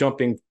happen from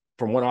jumping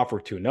from one offer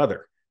to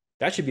another.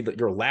 That should be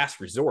your last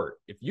resort.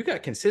 If you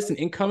got consistent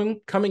income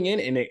coming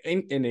in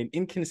an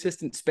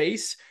inconsistent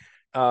space,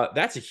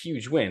 that's a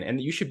huge win,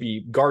 and you should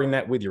be guarding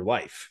that with your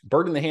life.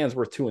 Bird in the hand's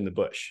worth two in the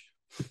bush.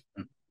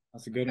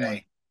 That's a good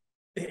one.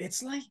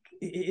 It's like,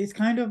 it's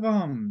kind of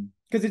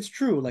because it's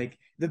true. Like,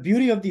 the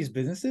beauty of these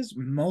businesses,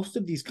 most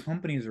of these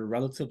companies are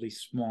relatively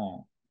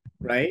small,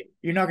 right?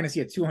 You're not going to see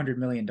a $200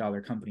 million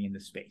company in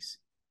this space,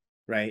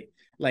 right?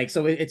 Like,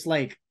 so it's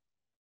like,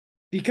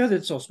 because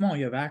it's so small,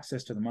 you have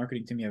access to the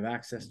marketing team, you have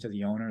access to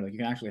the owner. Like, you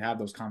can actually have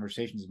those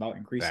conversations about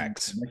increasing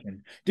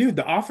commission. Dude,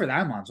 the offer that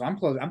I'm on, so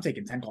I'm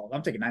taking 10 calls.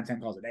 I'm taking 9-10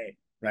 calls a day,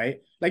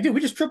 right? Like, dude,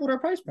 we just tripled our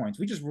price points.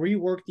 We just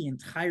reworked the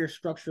entire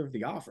structure of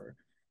the offer.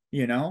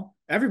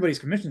 Everybody's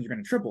commissions are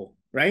going to triple,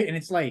 right? And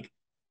it's like,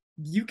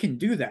 you can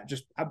do that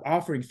just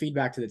offering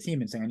feedback to the team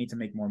and saying, I need to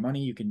make more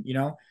money. You can,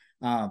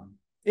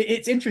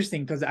 it's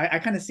interesting because I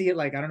kind of see it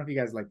like, I don't know if you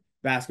guys like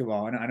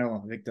basketball. I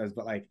know Vic does,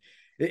 but like,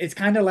 it's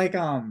kind of like,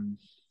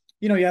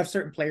 you have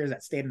certain players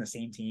that stayed in the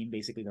same team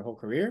basically their whole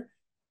career.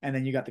 And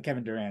then you got the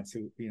Kevin Durant's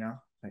who,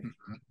 like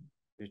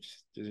they're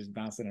just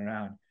bouncing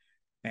around.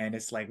 And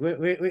it's like,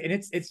 and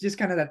it's just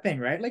kind of that thing,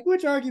 right? Like,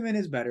 which argument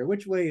is better?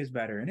 Which way is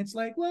better? And it's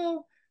like,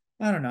 well,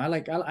 I don't know. I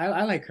like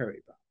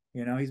Curry, bro.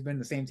 He's been in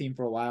the same team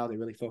for a while. They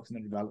really focus on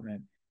the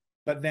development.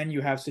 But then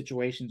you have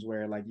situations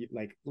where like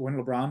when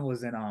LeBron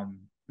was in,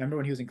 remember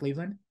when he was in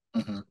Cleveland?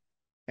 Mm-hmm.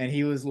 And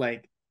he was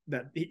like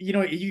that,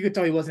 you could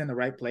tell he wasn't in the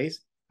right place.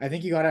 I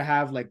think you got to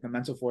have like the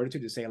mental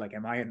fortitude to say like,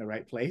 am I in the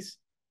right place?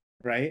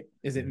 Right?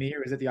 Is it me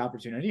or is it the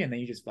opportunity? And then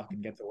you just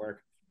fucking get to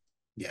work.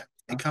 Yeah.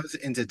 It comes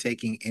into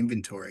taking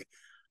inventory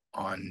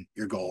on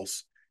your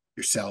goals,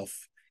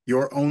 yourself,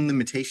 your own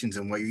limitations,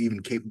 and what you're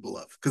even capable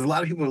of. Because a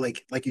lot of people are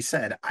like you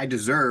said, I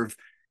deserve,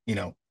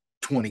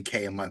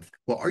 $20K a month.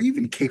 Well, are you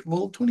even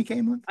capable of $20K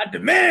a month? I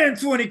demand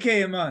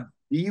 $20K a month.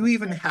 Do you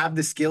even have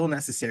the skill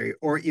necessary,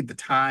 or the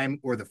time,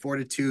 or the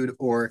fortitude,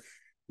 or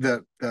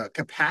the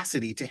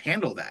capacity to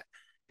handle that?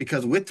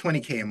 Because with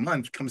 $20K a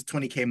month comes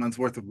 $20K a month's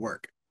worth of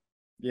work.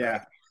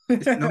 Yeah.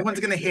 No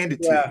one's going to hand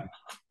it to you.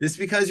 Just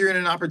because you're in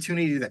an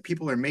opportunity that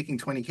people are making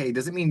 $20K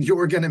doesn't mean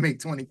you're going to make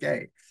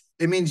 $20K.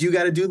 It means you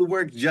got to do the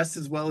work just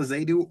as well as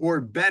they do,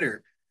 or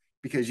better,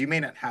 because you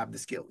may not have the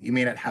skill. You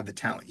may not have the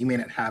talent. You may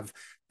not have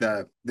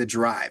the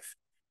drive.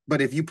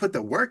 But if you put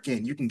the work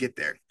in, you can get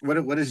there.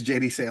 What does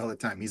JD say all the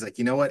time? He's like,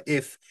 you know what?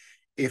 If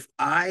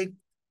I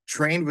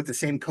trained with the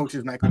same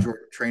coaches Michael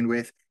Jordan trained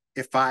with,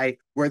 if I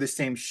wear the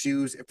same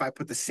shoes, if I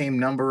put the same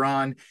number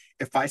on,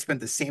 if I spent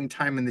the same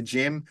time in the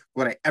gym,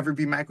 would I ever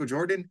be Michael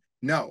Jordan?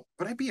 No,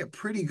 but I'd be a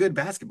pretty good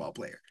basketball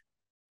player.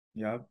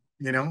 Yep.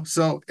 You know,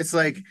 so it's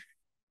like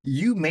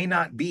you may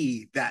not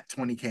be that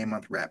 20K a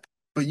month rep,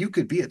 but you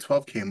could be a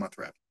 12K a month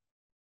rep.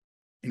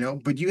 You know,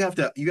 but you have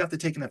to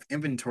take enough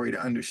inventory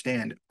to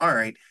understand, all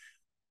right,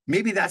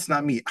 maybe that's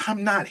not me.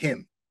 I'm not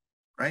him,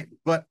 right?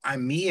 But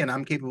I'm me and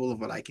I'm capable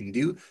of what I can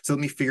do. So let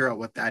me figure out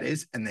what that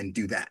is and then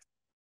do that.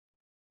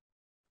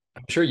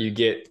 I'm sure you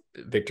get,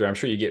 Victor, I'm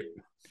sure you get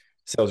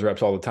sales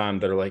reps all the time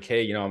that are like,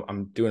 hey, you know,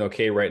 I'm doing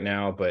okay right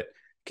now, but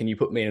can you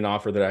put me in an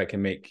offer that I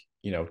can make,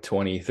 you know,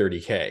 20,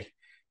 30K?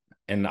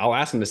 And I'll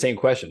ask them the same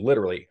question,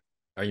 literally,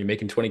 are you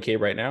making 20K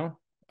right now?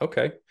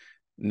 Okay.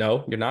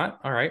 No, you're not.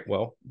 All right.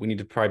 Well, we need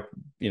to probably,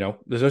 you know,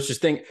 there's no such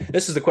thing.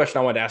 This is the question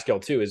I wanted to ask y'all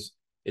too, is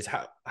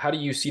how do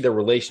you see the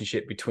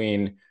relationship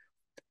between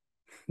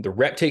the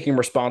rep taking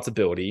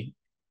responsibility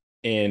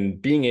and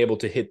being able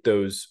to hit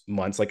those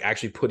months, like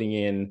actually putting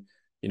in,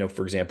 you know,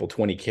 for example,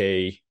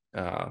 20K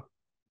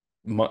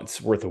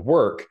months worth of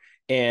work,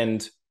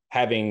 and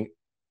having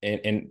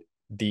and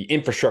the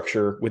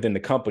infrastructure within the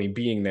company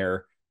being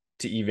there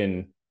to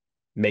even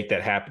make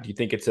that happen? Do you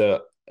think it's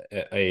a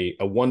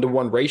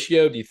 1-to-1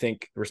 ratio? Do you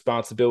think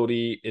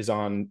responsibility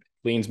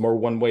leans more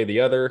one way or the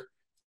other?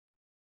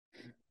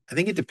 I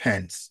think it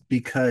depends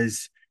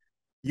because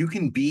you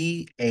can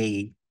be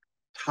a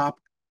top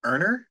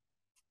earner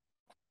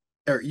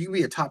or you can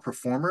be a top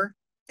performer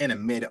in a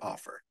mid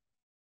offer,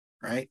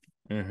 right?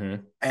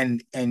 Mm-hmm.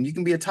 And you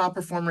can be a top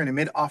performer in a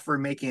mid offer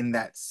making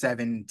that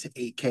 7 to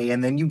 8K,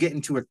 and then you get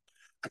into a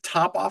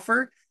top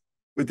offer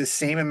with the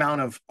same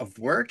amount of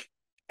work,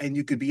 and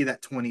you could be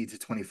that 20 to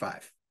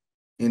 25.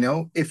 You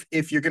know,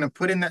 if you're going to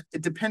put in that,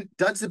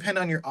 does depend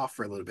on your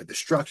offer a little bit, the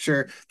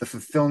structure, the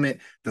fulfillment,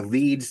 the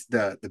leads,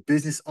 the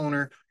business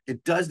owner.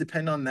 It does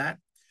depend on that,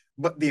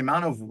 but the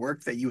amount of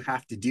work that you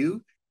have to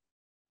do,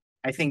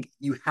 I think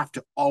you have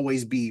to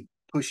always be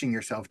pushing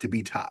yourself to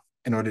be top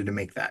in order to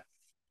make that,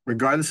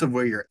 regardless of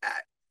where you're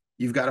at.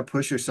 You've got to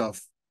push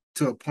yourself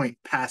to a point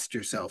past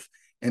yourself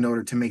in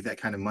order to make that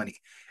kind of money.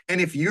 And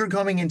if you're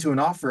coming into an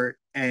offer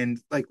and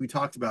like we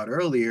talked about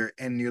earlier,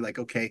 and you're like,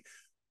 okay,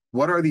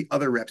 what are the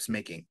other reps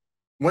making?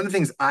 One of the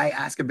things I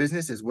ask a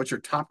business is what's your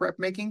top rep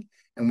making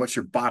and what's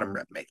your bottom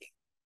rep making?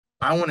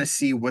 I want to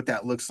see what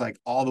that looks like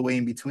all the way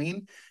in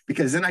between,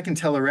 because then I can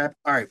tell a rep,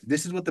 all right,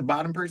 this is what the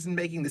bottom person's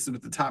making. This is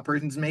what the top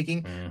person's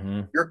making.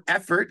 Mm-hmm. Your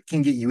effort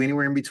can get you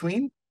anywhere in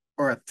between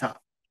or at the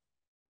top.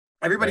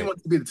 Everybody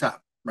wants to be the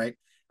top, right?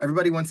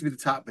 Everybody wants to be the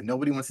top, but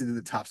nobody wants to do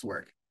the top's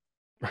work.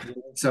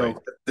 So Right.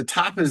 the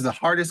top is the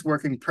hardest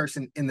working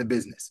person in the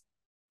business.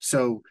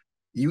 So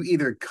you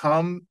either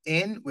come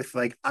in with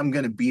like, I'm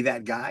going to be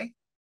that guy,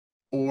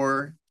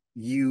 or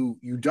you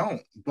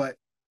don't. But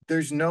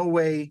there's no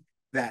way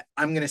that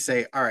I'm going to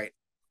say, all right,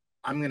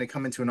 I'm going to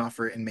come into an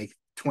offer and make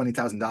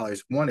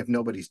 $20,000. One, if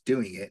nobody's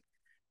doing it,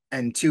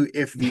 and two,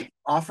 if the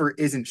offer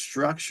isn't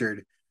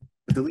structured.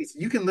 But at least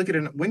you can look at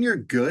it when you're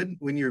good,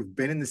 when you've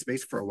been in the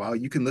space for a while,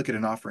 you can look at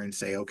an offer and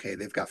say, okay,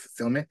 they've got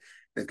fulfillment,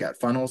 they've got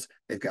funnels,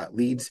 they've got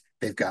leads,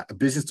 they've got a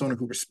business owner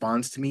who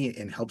responds to me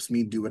and helps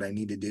me do what I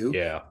need to do.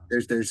 Yeah.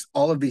 There's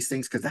all of these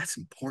things because that's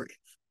important.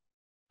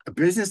 A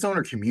business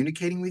owner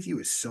communicating with you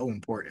is so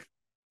important.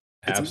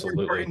 It's more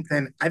Absolutely. important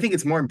than, I think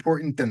it's more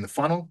important than the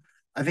funnel.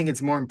 I think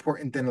it's more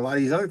important than a lot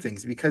of these other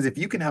things, because if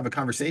you can have a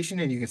conversation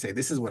and you can say,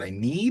 this is what I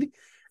need,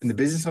 and the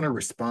business owner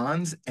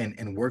responds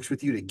and works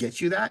with you to get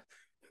you that,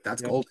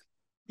 that's Yep. gold.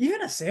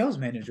 Even a sales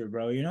manager,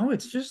 bro, you know,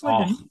 it's just like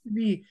there Oh, needs to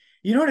be,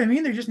 you know what I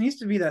mean? There just needs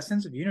to be that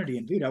sense of unity.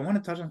 And dude, I want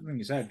to touch on something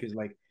you said because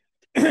like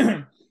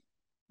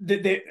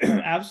they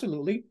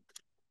absolutely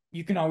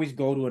you can always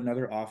go to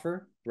another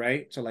offer,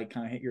 right? To like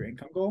kind of hit your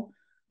income goal.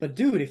 But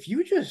dude, if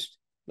you just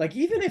like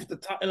even if the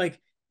top like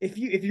if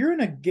you're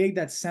in a gig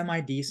that's semi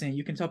decent,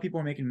 you can tell people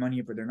are making money,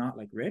 but they're not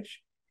like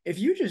rich. If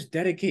you just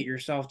dedicate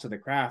yourself to the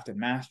craft and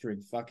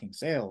mastering fucking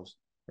sales,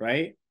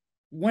 right?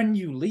 When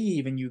you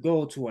leave and you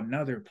go to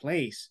another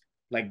place,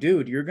 like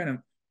dude, you're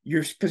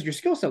because your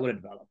skill set would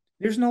have developed.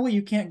 There's no way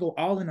you can't go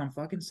all in on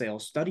fucking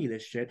sales, study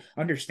this shit,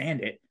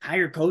 understand it,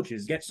 hire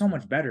coaches, get so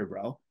much better,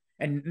 bro,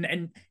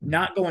 and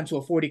not go into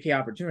a 40K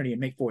opportunity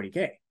and make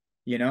 40K,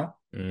 you know?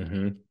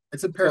 mm-hmm.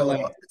 It's a So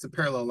parallel, like, it's a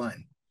parallel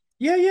line.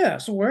 yeah, yeah.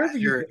 So wherever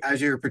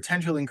As you your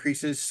potential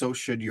increases, so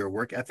should your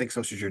work ethic,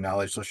 so should your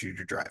knowledge, so should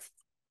your drive.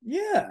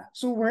 yeah.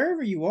 So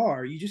wherever you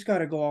are, you just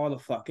gotta go all the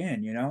fuck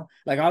in, you know?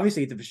 Like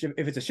obviously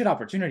if it's a shit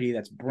opportunity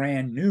that's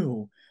brand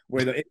new,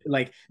 where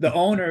like the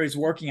owner is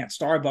working at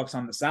Starbucks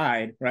on the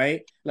side,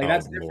 right? Like Oh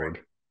that's different, Lord.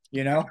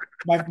 you know?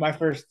 My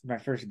first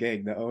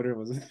gig, the owner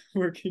was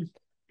working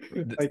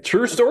like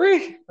True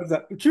story? what's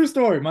that? True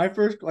story. My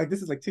first like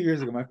this is like 2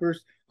 years ago. My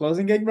first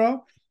closing gig,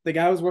 bro. The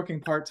guy was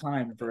working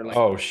part-time for like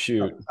Oh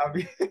shoot.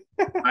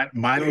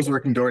 Mine was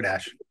working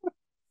DoorDash.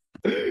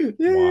 yeah,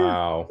 yeah.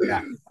 Wow.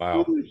 Yeah.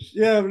 Wow.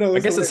 Yeah, no, I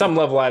it's guess at hilarious. some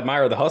level I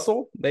admire the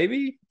hustle,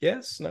 maybe.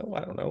 Yes, no, I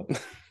don't know.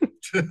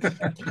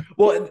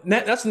 Well,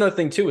 that's another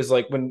thing too, is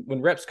like when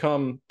reps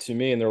come to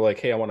me and they're like,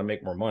 hey, I want to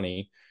make more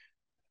money,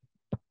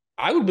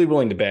 I would be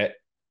willing to bet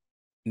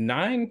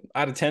 9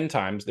 out of 10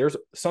 times there's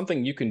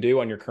something you can do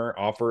on your current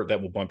offer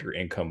that will bump your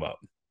income up.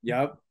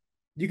 Yep.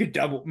 You could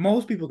double.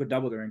 Most people could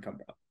double their income,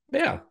 bro.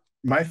 Yeah.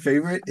 My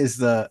favorite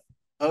is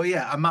oh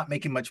yeah, I'm not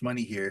making much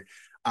money here.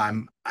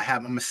 I'm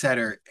a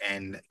setter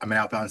and I'm an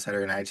outbound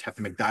setter and I just have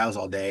to make dials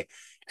all day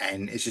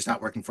and it's just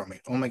not working for me.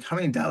 I'm like, how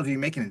many dials are you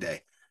making a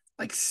day?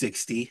 Like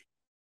 60.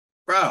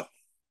 Bro,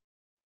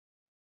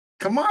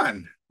 come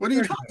on. What are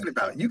you talking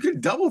about? You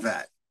could double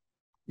that.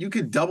 You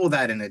could double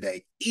that in a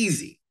day.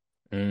 Easy.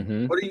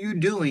 Mm-hmm. What are you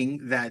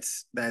doing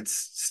that's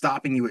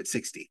stopping you at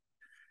 60?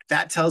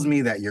 That tells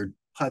me that you're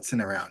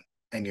putzing around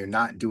and you're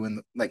not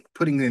doing like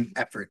putting in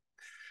effort.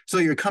 So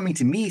you're coming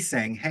to me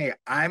saying, "Hey,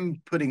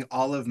 I'm putting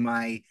all of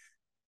the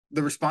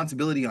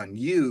responsibility on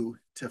you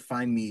to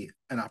find me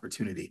an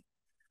opportunity.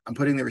 I'm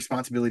putting the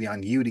responsibility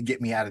on you to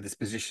get me out of this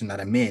position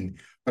that I'm in,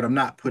 but I'm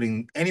not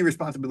putting any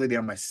responsibility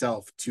on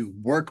myself to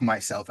work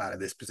myself out of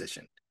this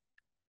position."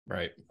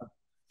 Right.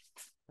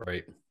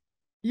 Right.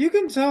 You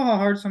can tell how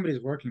hard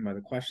somebody's working by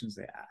the questions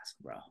they ask,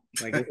 bro.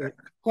 Like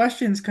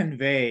questions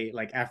convey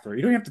like effort.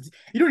 You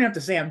don't have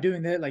to say I'm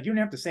doing that. Like you don't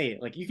have to say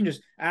it. Like you can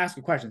just ask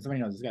a question. Somebody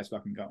knows this guy's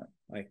fucking going.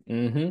 Like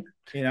you know,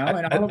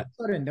 and all of a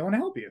sudden they want to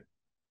help you.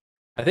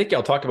 I think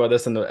y'all talked about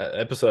this in the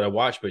episode I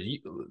watched, but a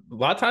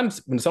lot of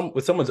times when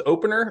with someone's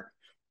opener,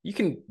 you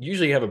can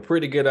usually have a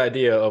pretty good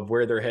idea of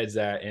where their head's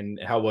at and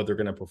how well they're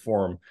going to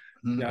perform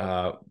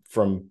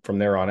from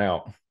there on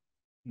out.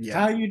 Yeah.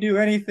 How you do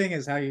anything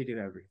is how you do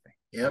everything.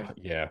 Yep.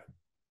 Yeah.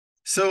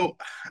 So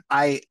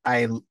I've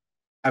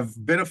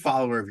been a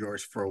follower of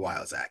yours for a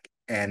while, Zach,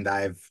 and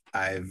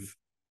I've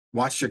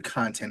watched your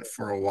content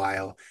for a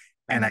while,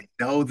 and I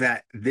know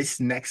that this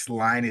next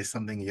line is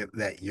something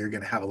that you're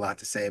going to have a lot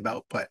to say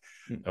about. But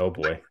oh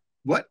boy,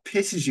 what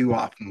pisses you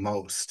off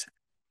most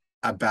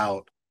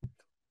about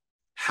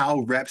how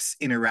reps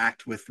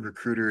interact with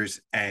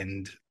recruiters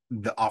and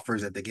the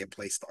offers that they get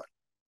placed on?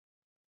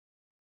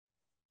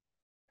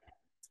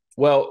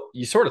 Well,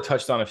 you sort of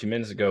touched on it a few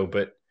minutes ago,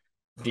 but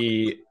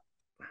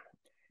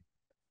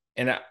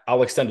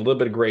I'll extend a little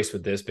bit of grace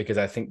with this because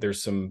I think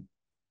there's some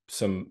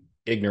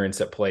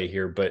ignorance at play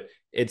here, but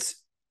it's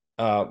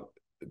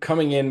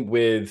coming in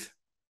with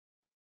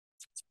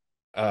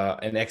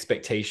an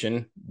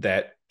expectation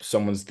that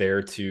someone's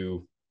there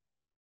to,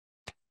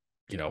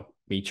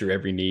 meet your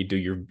every need, do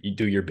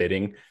your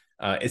bidding.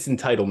 It's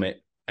entitlement,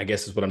 I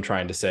guess is what I'm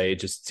trying to say. It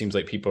just seems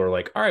like people are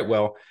like, all right,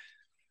 well,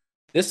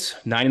 this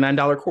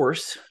 $99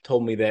 course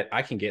told me that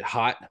I can get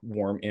hot,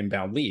 warm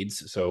inbound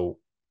leads. So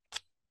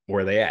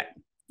where are they at?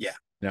 Yeah.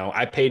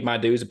 I paid my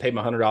dues. I paid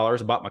my $100.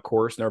 I bought my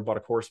course. Never bought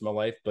a course in my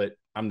life, but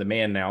I'm the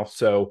man now.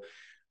 So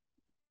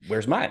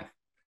where's mine?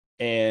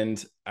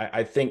 And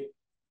I think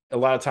a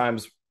lot of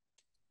times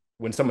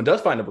when someone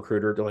does find a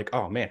recruiter, they're like,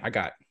 oh man, I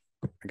got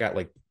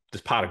like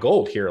this pot of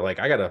gold here. Like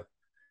I gotta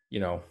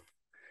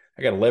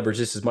leverage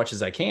this as much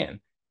as I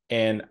can.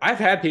 And I've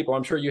had people,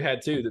 I'm sure you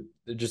had too,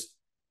 that just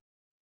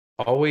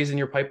always in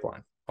your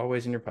pipeline.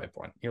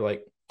 You're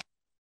like,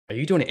 are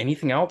you doing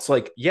anything else?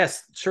 Like,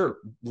 yes, sure,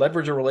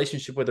 leverage a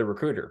relationship with a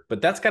recruiter,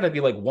 but that's got to be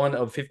like one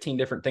of 15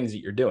 different things that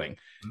you're doing.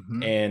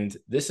 Mm-hmm. And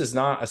this is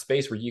not a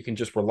space where you can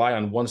just rely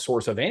on one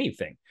source of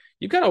anything.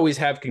 You've got to always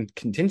have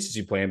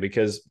contingency plan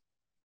because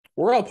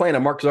we're all playing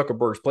on Mark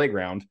Zuckerberg's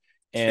playground,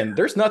 and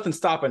there's nothing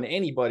stopping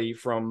anybody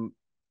from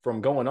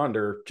going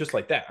under just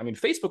like that. I mean,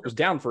 Facebook was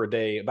down for a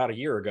day about a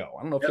year ago.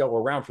 I don't know if y'all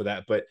were around for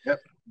that, but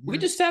we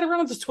just sat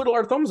around and just twiddle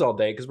our thumbs all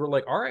day because we're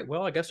like, all right,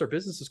 well, I guess our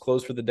business is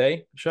closed for the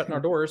day, shutting our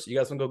doors. You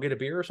guys want to go get a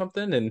beer or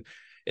something? And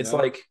it's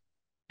like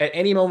at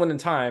any moment in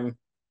time,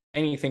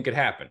 anything could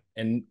happen.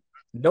 And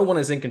no one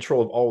is in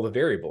control of all the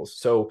variables.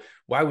 So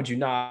why would you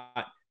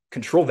not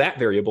control that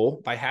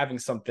variable by having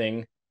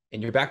something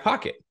in your back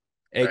pocket?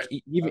 Like,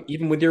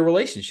 even with your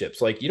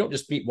relationships, like you don't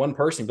just meet one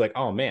person and be like,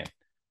 oh man,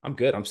 I'm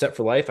good. I'm set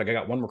for life. Like I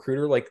got one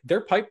recruiter. Like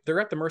they're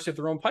at the mercy of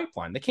their own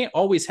pipeline. They can't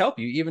always help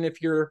you, even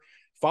if your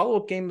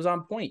follow-up game is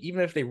on point,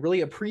 even if they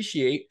really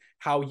appreciate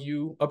how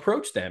you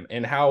approach them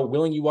and how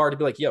willing you are to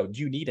be like, yo, do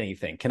you need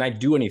anything? Can I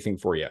do anything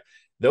for you?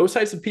 Those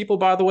types of people,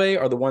 by the way,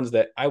 are the ones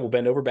that I will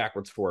bend over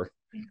backwards for.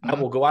 Mm-hmm. I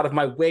will go out of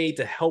my way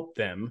to help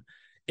them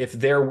if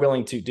they're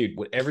willing to, dude,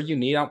 whatever you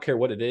need. I don't care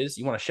what it is.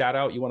 You want a shout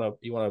out, you want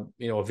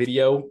a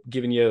video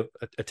giving you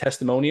a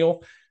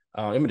testimonial.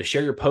 You want me to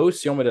share your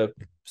posts? You want me to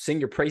sing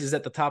your praises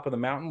at the top of the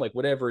mountain? Like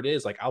whatever it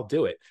is, like I'll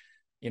do it.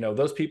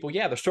 Those people,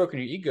 they're stroking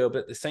your ego, but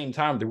at the same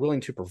time, they're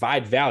willing to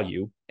provide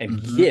value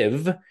and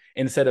give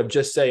instead of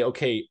just say,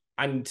 okay,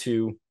 I need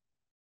to,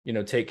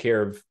 take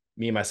care of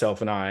me,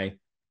 myself, and I,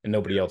 and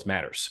nobody else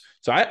matters.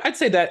 So I'd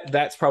say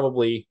that's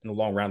probably in a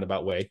long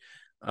roundabout way.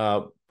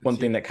 One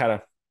thing that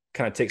kind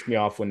of takes me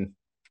off when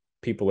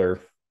people are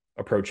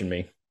approaching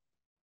me.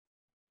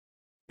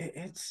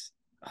 It's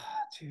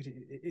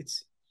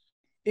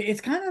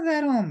kind of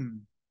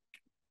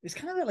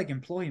that like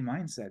employee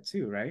mindset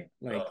too, right?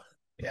 Like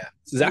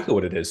it's exactly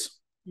what it is.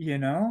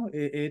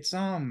 It's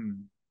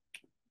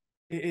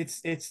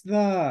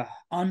the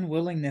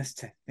unwillingness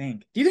to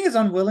think. Do you think it's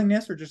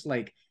unwillingness or just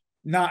like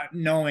not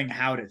knowing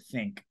how to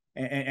think?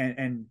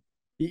 And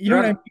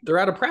they're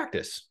out of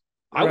practice.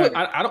 Right.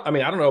 I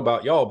don't know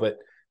about y'all, but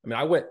I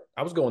mean,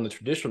 I was going the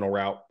traditional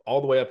route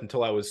all the way up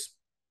until I was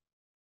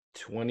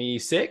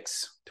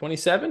 26,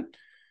 27.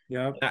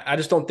 Yeah. I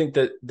just don't think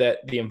that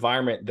the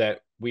environment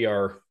that we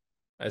are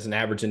as an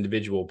average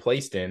individual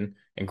placed in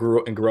and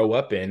grow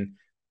up in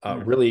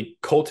really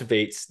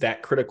cultivates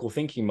that critical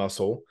thinking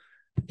muscle.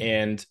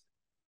 And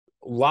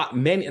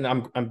many, and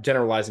I'm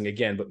generalizing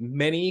again, but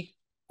many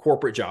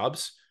corporate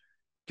jobs,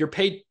 you're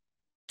paid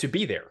to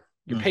be there.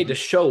 You're paid to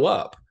show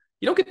up.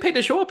 You don't get paid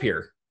to show up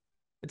here.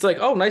 It's like,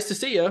 oh, nice to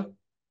see you.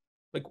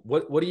 Like,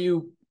 what do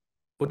you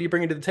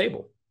bring to the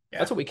table? Yeah.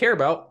 That's what we care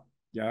about.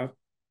 Yeah.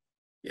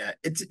 Yeah.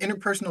 It's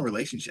interpersonal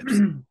relationships.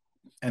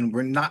 And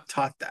we're not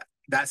taught that.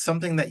 That's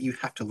something that you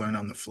have to learn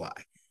on the fly,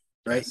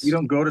 right? Yes. You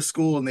don't go to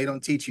school and they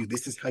don't teach you,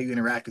 this is how you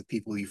interact with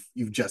people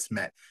you've just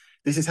met.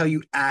 This is how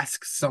you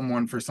ask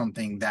someone for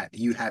something that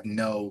you have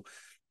no,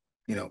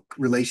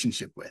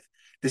 relationship with.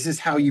 This is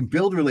how you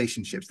build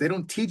relationships. They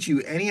don't teach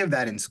you any of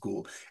that in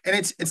school. And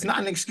it's not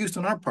an excuse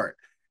on our part,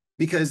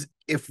 because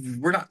if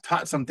we're not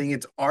taught something,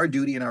 it's our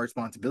duty and our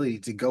responsibility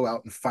to go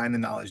out and find the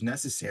knowledge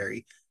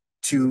necessary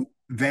to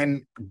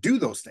then do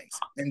those things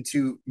and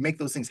to make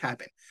those things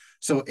happen.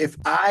 So if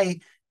I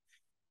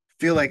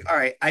feel like, all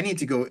right, I need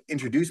to go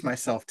introduce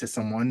myself to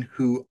someone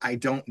who I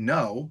don't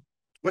know,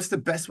 what's the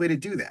best way to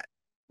do that?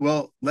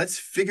 Well, let's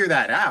figure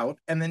that out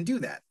and then do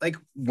that. Like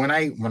when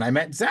I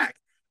met Zach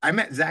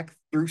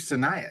through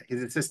Sanaya,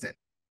 his assistant,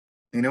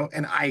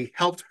 and I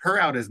helped her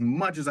out as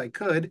much as I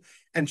could.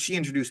 And she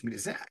introduced me to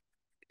Zach.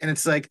 And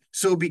it's like,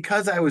 so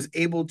because I was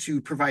able to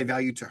provide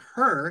value to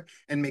her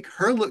and make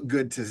her look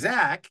good to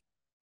Zach,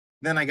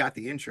 then I got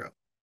the intro,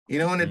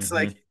 and it's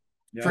like,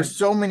 for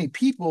so many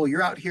people,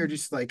 you're out here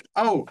just like,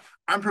 oh,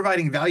 I'm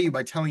providing value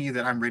by telling you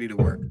that I'm ready to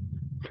work.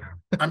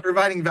 I'm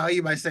providing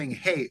value by saying,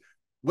 hey,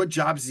 what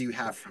jobs do you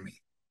have for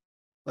me?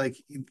 Like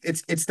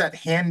it's that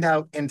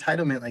handout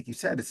entitlement, like you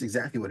said. It's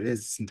exactly what it is.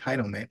 It's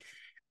entitlement.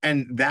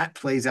 And that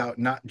plays out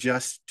not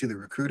just to the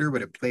recruiter,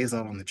 but it plays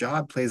out on the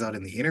job, plays out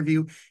in the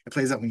interview. It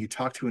plays out when you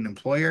talk to an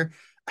employer.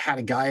 I had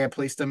a guy, I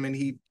placed him, and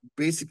he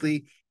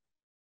basically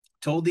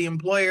told the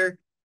employer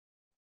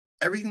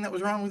everything that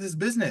was wrong with his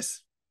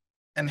business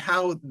and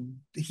how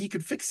he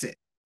could fix it.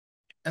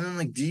 And I'm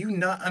like, do you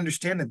not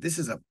understand that this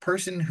is a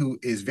person who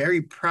is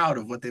very proud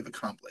of what they've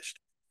accomplished?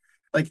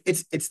 Like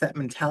it's that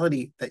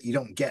mentality that you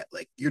don't get.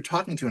 Like you're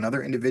talking to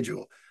another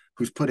individual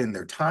who's put in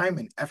their time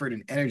and effort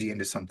and energy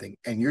into something,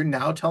 and you're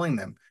now telling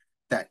them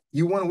that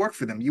you want to work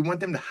for them, you want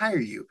them to hire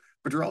you,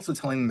 but you're also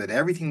telling them that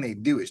everything they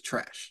do is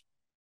trash,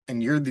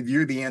 and you're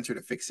the answer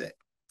to fix it.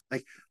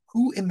 Like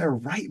who in their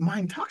right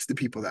mind talks to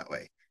people that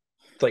way?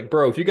 It's like,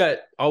 bro, if you got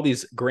all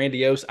these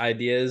grandiose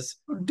ideas,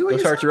 go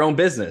start your own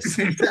business.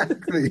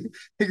 Exactly.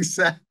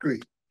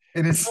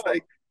 And it's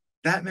like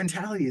that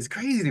mentality is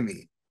crazy to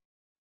me.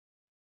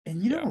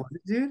 And you know what,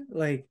 dude?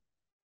 Like,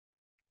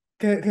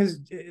 because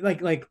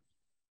like,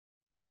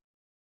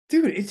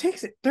 dude, it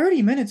takes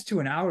 30 minutes to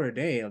an hour a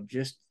day of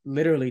just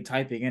literally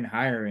typing in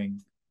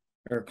hiring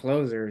or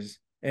closers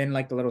in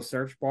like the little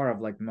search bar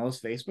of like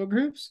most Facebook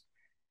groups.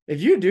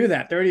 If you do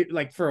that 30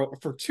 like for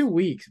 2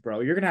 weeks, bro,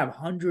 you're gonna have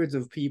hundreds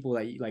of people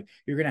that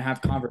you're gonna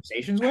have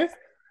conversations with.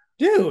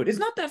 Dude, it's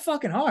not that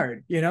fucking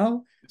hard,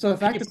 So the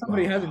fact that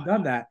somebody hasn't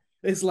done that,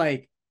 it's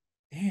like,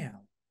 damn.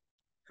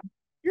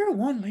 You're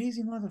one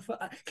lazy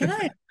motherfucker.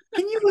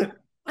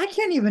 I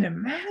can't even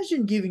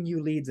imagine giving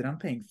you leads that I'm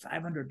paying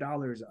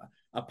 $500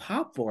 a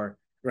pop for,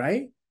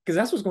 right? Because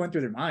that's what's going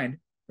through their mind,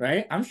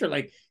 right? I'm sure,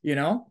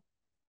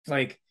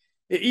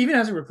 even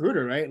as a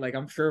recruiter, right? Like,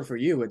 I'm sure for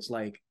you, it's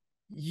like,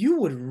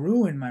 you would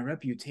ruin my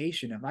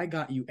reputation if I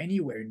got you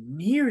anywhere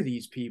near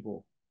these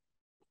people.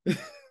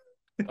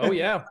 Oh,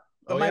 yeah.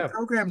 But my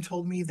program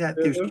told me that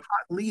there's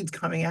hot leads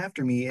coming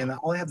after me, and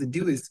all I have to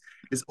do is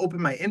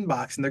open my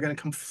inbox, and they're going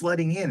to come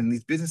flooding in, and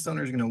these business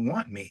owners are going to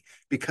want me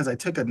because I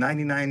took a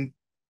 99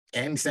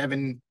 and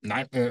 7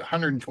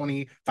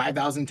 120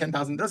 5,000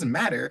 10,000, doesn't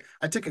matter.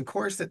 I took a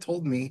course that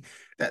told me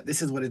that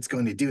this is what it's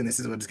going to do and this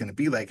is what it's going to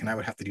be like, and I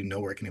would have to do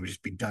no work and it would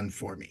just be done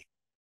for me.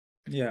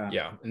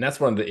 Yeah. And that's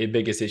one of the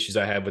biggest issues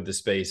I have with the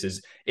space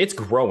is it's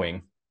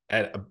growing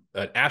at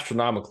an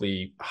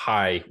astronomically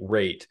high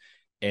rate,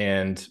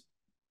 and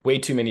way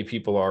too many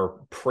people are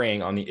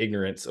preying on the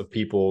ignorance of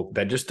people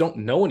that just don't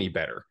know any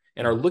better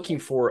and are looking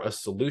for a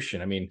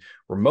solution. I mean,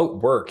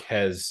 remote work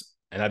has,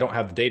 and I don't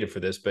have the data for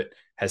this, but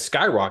has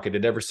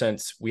skyrocketed ever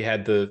since we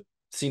had the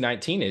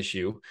C-19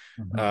 issue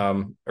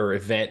or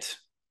event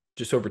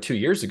just over 2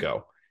 years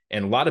ago.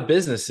 And a lot of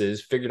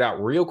businesses figured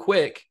out real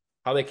quick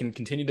how they can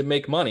continue to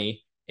make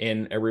money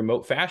in a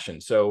remote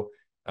fashion. So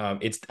I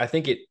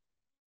think it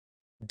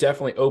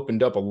definitely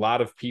opened up a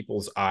lot of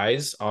people's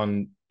eyes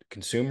on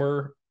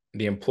consumer,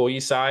 the employee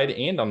side,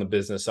 and on the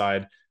business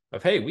side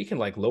of, hey, we can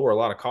lower a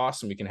lot of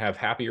costs and we can have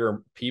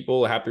happier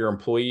people, happier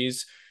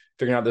employees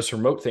figuring out this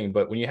remote thing.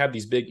 But when you have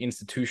these big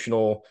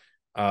institutional,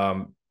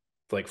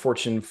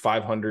 Fortune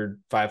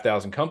 500,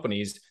 5,000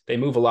 companies, they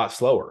move a lot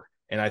slower.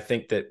 And I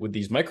think that with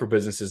these micro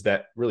businesses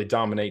that really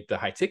dominate the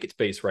high ticket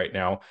space right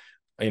now,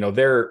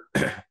 they're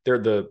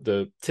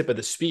the tip of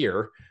the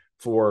spear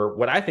for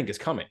what I think is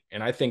coming.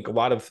 And I think a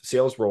lot of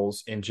sales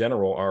roles in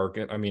general are,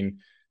 I mean,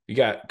 you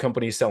got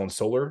companies selling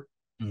solar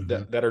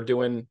that are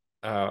doing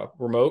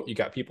remote. You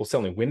got people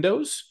selling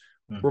Windows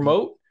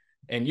remote,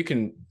 and you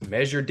can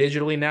measure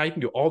digitally now. You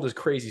can do all this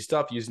crazy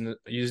stuff using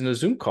a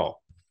Zoom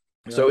call.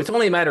 Yeah. So it's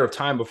only a matter of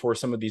time before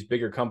some of these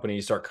bigger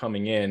companies start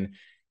coming in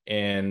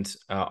and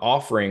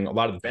offering a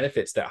lot of the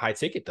benefits that high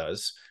ticket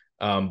does.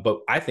 But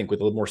I think with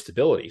a little more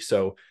stability.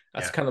 So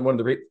that's kind of one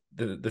of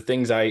the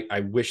things I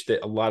wish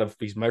that a lot of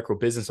these micro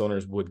business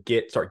owners would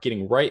start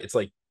getting right. It's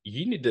like,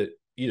 you need to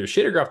either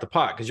shit or get off the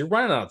pot, because you're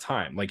running out of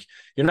time. Like,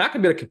 you're not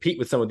going to be able to compete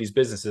with some of these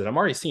businesses. I'm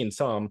already seeing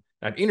some,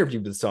 I've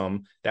interviewed with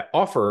some that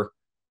offer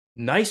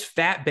nice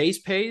fat base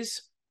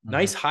pays,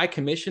 nice high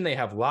commission. They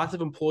have lots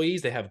of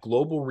employees, they have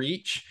global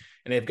reach,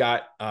 and they've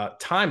got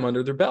time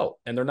under their belt,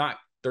 and they're not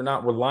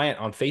reliant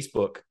on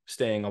Facebook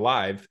staying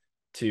alive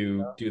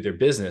to do their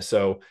business.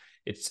 So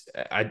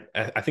I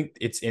think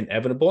it's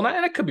inevitable, and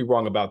I could be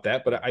wrong about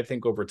that, but I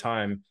think over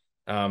time,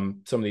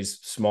 some of these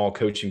small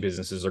coaching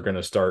businesses are going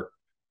to start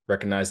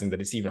recognizing that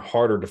it's even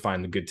harder to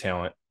find the good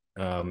talent,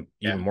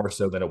 even more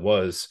so than it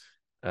was,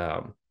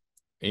 more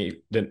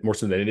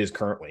so than it is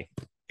currently.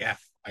 Yeah,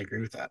 I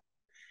agree with that.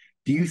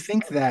 Do you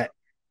think that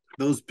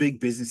those big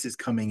businesses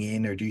coming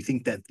in, or do you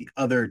think that the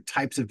other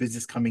types of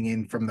business coming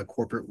in from the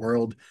corporate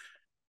world,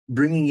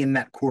 bringing in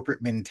that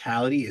corporate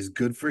mentality is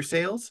good for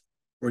sales?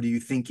 Or do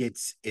you think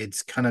it's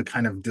kind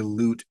of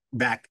dilute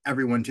back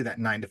everyone to that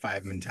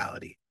 9-to-5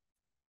 mentality?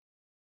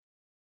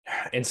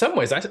 In some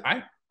ways,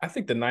 I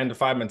think the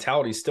 9-to-5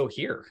 mentality is still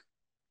here.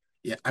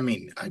 Yeah, I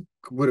mean, I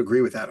would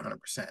agree with that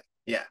 100%.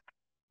 Yeah.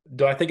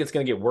 Do I think it's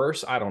going to get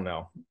worse? I don't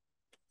know.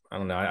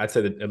 I'd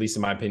say that, at least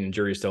in my opinion,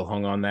 jury's still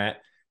hung on that.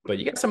 But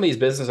you got some of these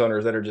business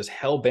owners that are just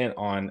hell bent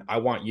on, I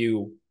want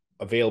you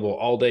available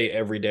all day,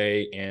 every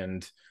day,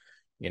 and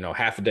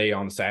half a day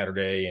on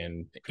Saturday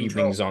and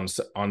evenings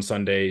on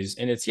Sundays.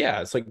 And it's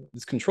like,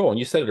 it's control. And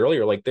you said it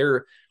earlier, like,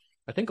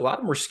 I think a lot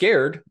of them are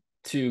scared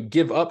to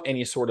give up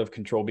any sort of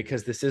control,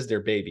 because this is their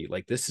baby.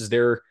 Like, this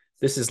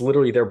is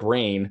literally their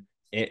brain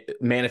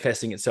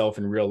manifesting itself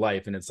in real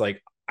life. And it's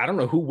like, I don't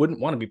know who wouldn't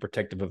want to be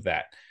protective of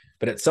that.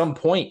 But at some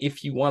point,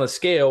 if you want to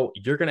scale,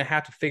 you're going to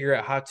have to figure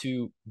out how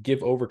to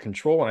give over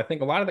control. And I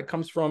think a lot of that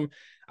comes from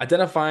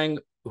identifying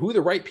who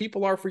the right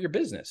people are for your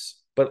business.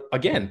 But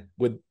again,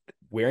 with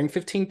wearing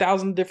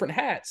 15,000 different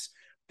hats,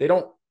 they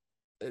don't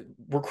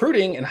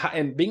recruiting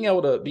and being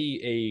able to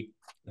be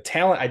a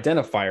talent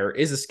identifier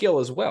is a skill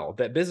as well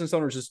that business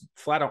owners just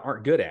flat out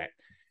aren't good at.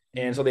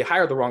 And so they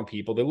hire the wrong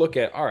people. They look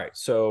at, all right,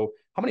 so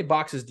how many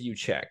boxes do you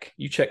check?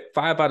 You check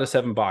 5 out of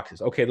 7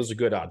 boxes. Okay, those are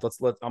good odds.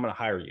 I'm going to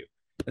hire you.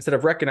 Instead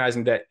of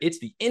recognizing that it's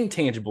the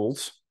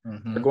intangibles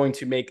that are going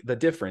to make the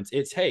difference.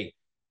 It's, hey,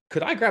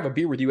 could I grab a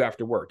beer with you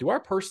after work? Do our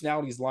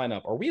personalities line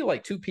up? Are we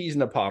like two peas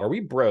in a pod? Are we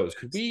bros?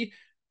 Could we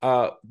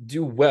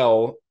do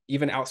well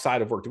even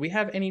outside of work? Do we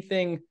have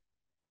anything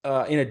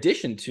in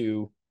addition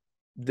to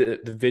the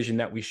vision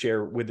that we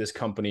share with this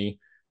company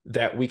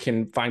that we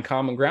can find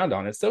common ground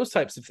on? It's those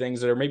types of things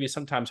that are maybe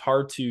sometimes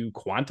hard to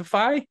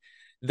quantify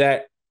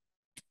that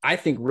I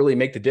think really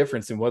make the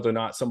difference in whether or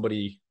not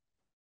somebody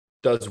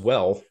does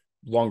well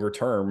longer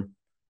term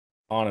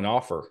on an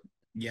offer.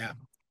 Yeah.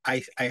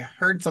 I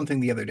heard something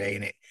the other day,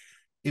 and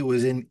it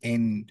was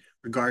in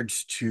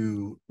regards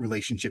to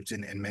relationships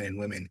and men and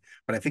women,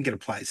 but I think it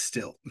applies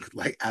still,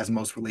 like as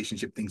most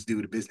relationship things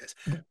do to business.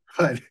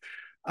 But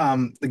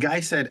the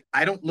guy said,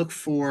 I don't look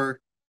for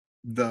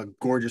the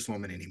gorgeous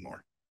woman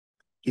anymore.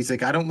 He's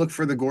like, I don't look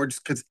for the gorgeous,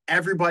 because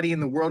everybody in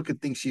the world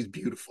could think she's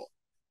beautiful,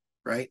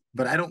 right?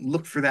 But I don't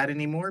look for that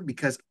anymore,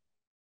 because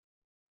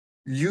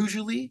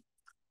usually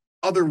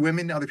other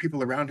women, other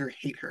people around her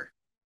hate her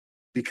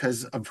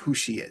because of who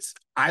she is.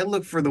 I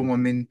look for the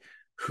woman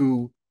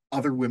who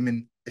other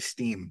women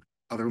esteem,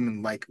 other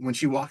women like. When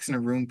she walks in a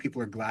room,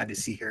 people are glad to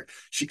see her.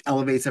 She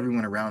elevates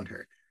everyone around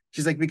her.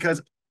 She's like,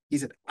 because he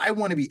said, I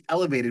want to be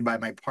elevated by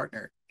my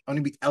partner. I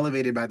want to be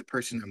elevated by the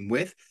person I'm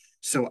with.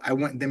 So I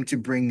want them to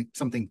bring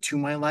something to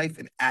my life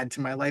and add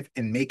to my life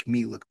and make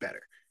me look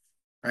better.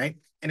 Right.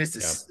 And it's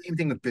the same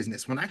thing with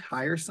business. When I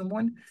hire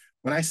someone,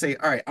 when I say,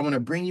 all right, I want to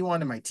bring you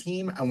onto my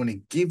team, I want to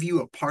give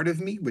you a part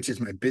of me, which is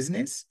my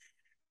business.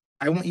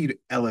 I want you to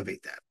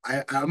elevate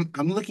that.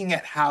 I'm looking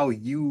at how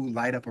you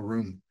light up a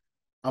room.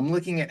 I'm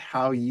looking at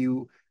how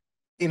you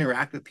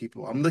interact with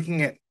people. I'm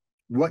looking at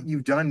what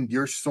you've done,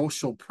 your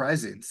social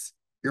presence,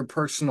 your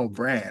personal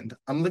brand.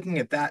 I'm looking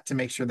at that to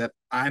make sure that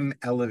I'm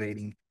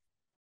elevating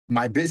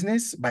my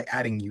business by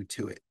adding you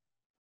to it.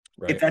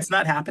 Right. If that's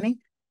not happening,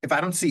 if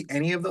I don't see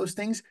any of those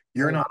things,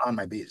 you're not on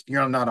my business.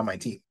 You're not on my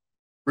team.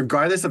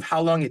 Regardless of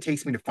how long it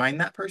takes me to find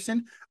that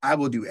person, I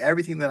will do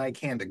everything that I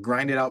can to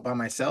grind it out by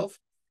myself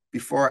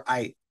before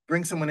I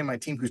bring someone in my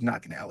team who's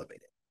not going to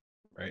elevate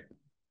it. Right.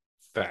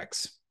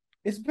 Facts.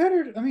 It's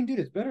better. I mean, dude,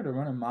 it's better to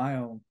run a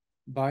mile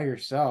by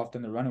yourself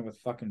than to run it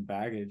with fucking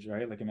baggage,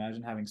 right? Like,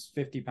 imagine having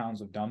 50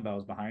 pounds of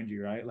dumbbells behind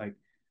you, right? Like,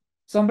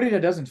 somebody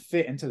that doesn't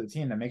fit into the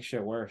team, that makes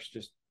shit worse,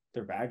 just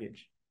their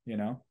baggage, you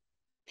know?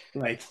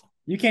 Like,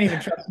 you can't even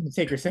trust them to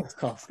take your sales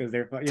calls because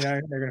they're going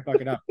to fuck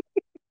it up.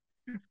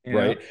 You know?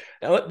 Right.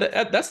 Now,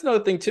 that's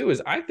another thing too,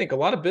 is I think a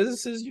lot of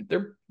businesses,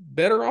 they're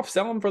better off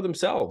selling for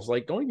themselves.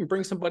 Like, don't even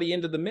bring somebody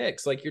into the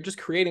mix. Like, you're just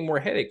creating more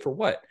headache for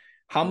what?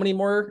 How many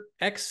more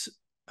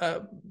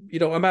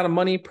amount of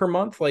money per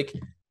month? Like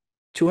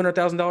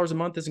 $200,000 a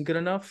month isn't good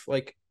enough.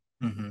 Like,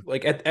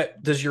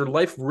 does your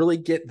life really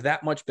get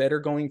that much better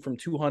going from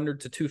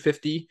 200 to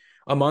 250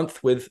 a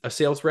month with a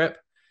sales rep?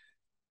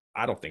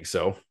 I don't think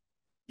so.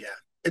 Yeah.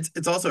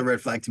 It's also a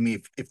red flag to me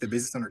if the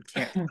business owner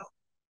can't sell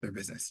their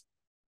business.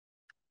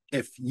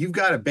 If you've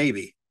got a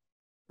baby,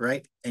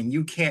 right, and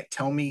you can't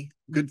tell me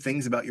good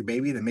things about your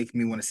baby that make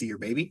me want to see your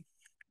baby,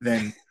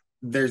 then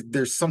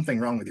there's something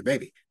wrong with your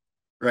baby,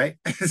 right?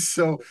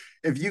 So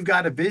if you've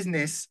got a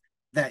business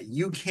that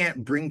you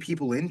can't bring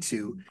people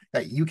into,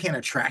 that you can't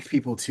attract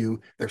people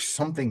to, there's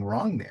something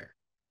wrong there.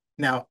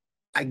 Now,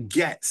 I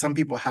get some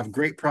people have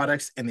great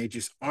products and they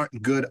just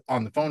aren't good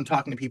on the phone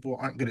talking to people,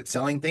 aren't good at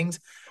selling things.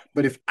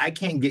 But if I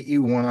can't get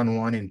you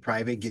one-on-one in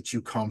private, get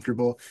you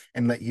comfortable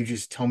and let you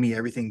just tell me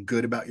everything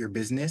good about your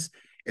business,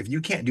 if you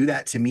can't do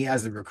that to me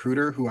as a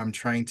recruiter who I'm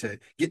trying to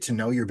get to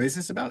know your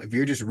business about, if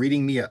you're just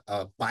reading me a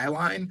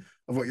byline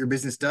of what your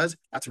business does,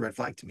 that's a red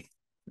flag to me.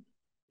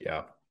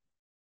 Yeah.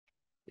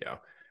 Yeah.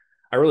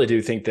 I really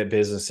do think that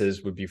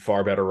businesses would be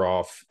far better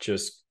off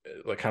just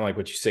kind of like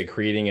what you say,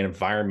 creating an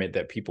environment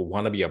that people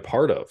want to be a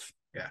part of.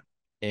 Yeah.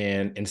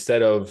 And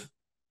instead of,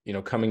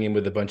 coming in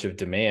with a bunch of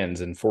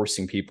demands and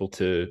forcing people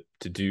to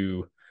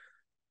do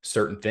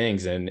certain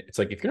things. And it's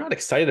like, if you're not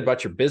excited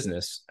about your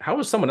business, how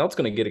is someone else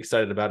going to get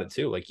excited about it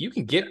too? Like, you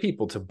can get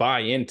people to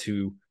buy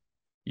into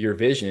your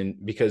vision,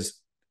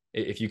 because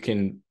if you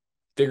can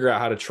figure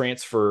out how to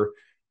transfer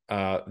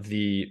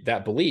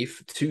that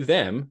belief to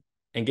them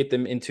and get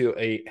them into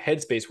a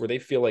headspace where they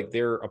feel like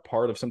they're a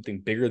part of something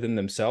bigger than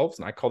themselves.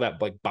 And I call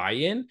that like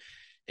buy-in.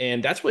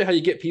 And that's really how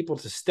you get people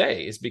to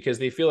stay, is because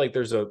they feel like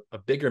there's a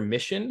bigger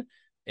mission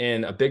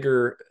and a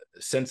bigger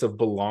sense of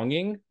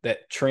belonging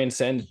that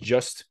transcends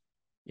just,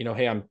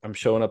 hey, I'm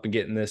showing up and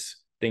getting this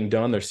thing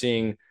done. They're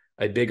seeing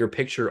a bigger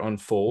picture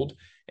unfold.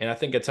 And I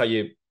think that's how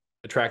you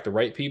attract the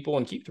right people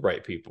and keep the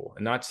right people,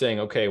 and not saying,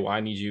 okay, well, I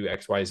need you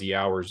XYZ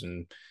hours.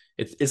 And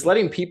it's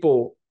letting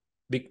people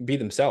be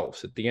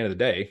themselves at the end of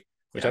the day,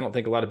 which I don't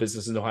think a lot of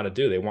businesses know how to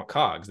do. They want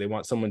cogs. They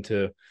want someone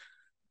to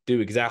do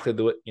exactly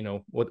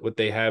what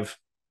they have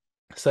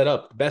set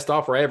up. The best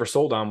offer I ever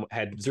sold on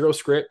had zero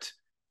script,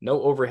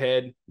 no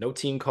overhead, no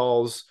team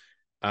calls,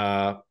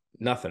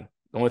 nothing.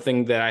 The only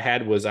thing that I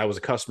had was I was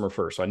a customer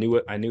first. So I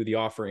knew the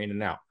offer in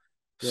and out.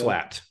 Yeah.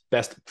 Slapped.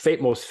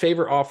 Most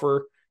favorite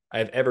offer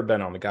I've ever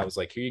been on. The guy was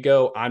like, here you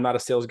go. I'm not a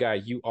sales guy.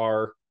 You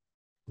are.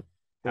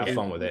 Have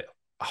fun with it.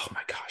 Oh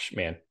my gosh,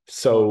 man.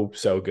 So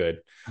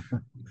good.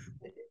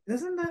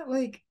 Isn't that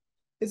like,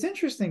 it's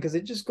interesting because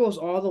it just goes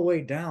all the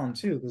way down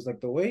too. Because like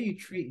the way you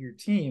treat your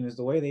team is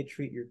the way they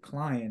treat your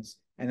clients,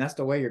 and that's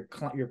the way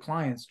your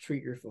clients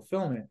treat your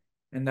fulfillment,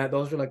 and that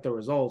those are like the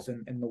results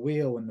and the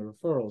wheel and the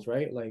referrals,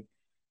 right? Like,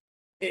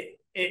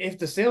 if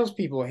the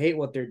salespeople hate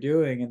what they're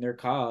doing and they're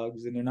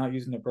cogs and they're not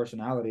using their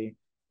personality,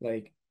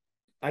 like,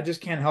 I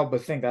just can't help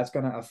but think that's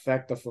going to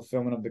affect the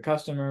fulfillment of the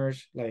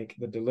customers, like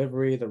the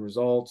delivery, the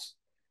results,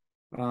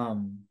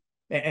 and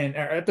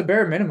at the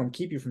bare minimum,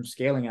 keep you from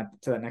scaling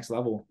to that next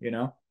level.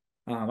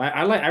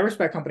 I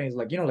respect companies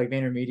like like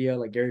VaynerMedia,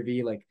 like Gary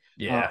Vee, like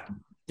yeah,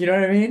 you know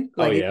what I mean?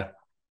 Like,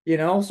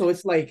 yeah, so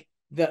it's like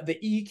the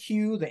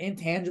EQ, the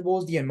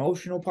intangibles, the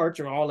emotional parts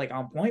are all like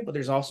on point, but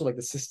there's also like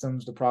the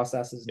systems, the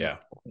processes,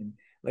 and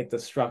like the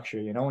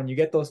structure. When you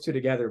get those two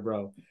together,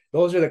 bro,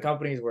 those are the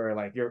companies where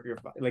like you're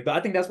like, I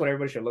think that's what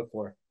everybody should look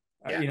for.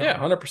 Yeah,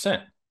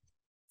 100%.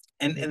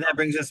 And that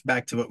brings us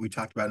back to what we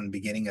talked about in the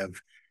beginning of,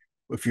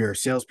 if you're a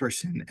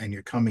salesperson and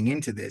you're coming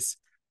into this,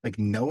 like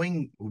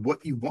knowing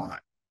what you want,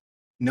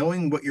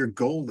 knowing what your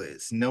goal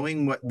is,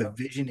 knowing what the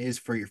vision is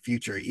for your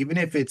future, even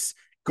if it's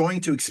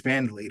going to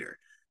expand later,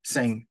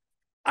 saying,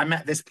 I'm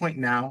at this point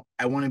now,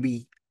 I want to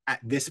be at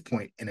this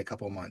point in a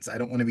couple of months. I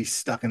don't want to be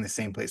stuck in the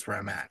same place where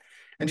I'm at.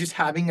 And just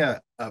having a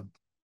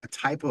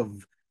type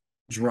of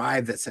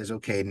drive that says,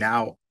 okay,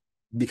 now,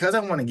 because I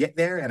want to get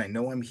there and I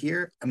know I'm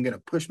here, I'm going to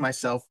push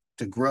myself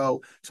to grow,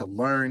 to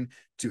learn,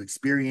 to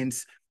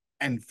experience,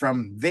 and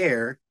from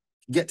there,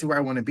 get to where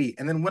I want to be.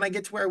 And then when I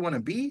get to where I want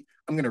to be,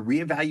 I'm going to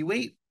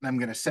reevaluate and I'm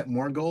going to set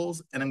more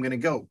goals and I'm going to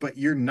go. But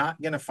you're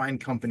not going to find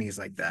companies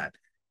like that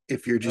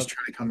if you're just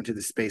trying to come into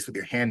the space with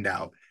your hand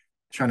out,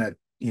 trying to,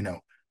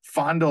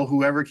 fondle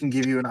whoever can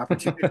give you an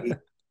opportunity.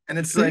 And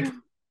it's like,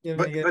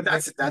 but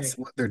that's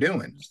what they're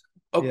doing.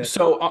 Okay,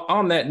 so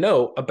on that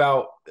note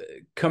about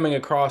coming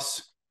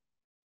across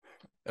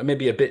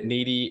maybe a bit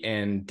needy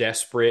and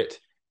desperate,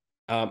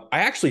 I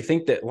actually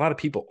think that a lot of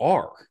people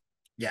are.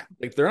 Yeah.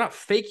 Like, they're not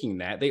faking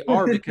that. They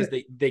are, because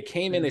they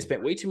came in, they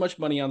spent way too much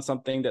money on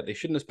something that they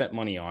shouldn't have spent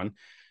money on.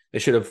 They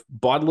should have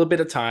bought a little bit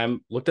of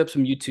time, looked up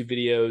some YouTube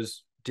videos,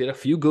 did a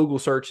few Google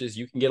searches.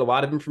 You can get a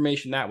lot of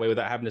information that way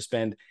without having to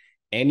spend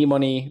any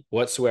money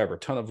whatsoever.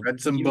 Read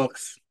some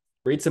books.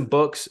 Read some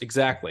books.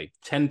 Exactly.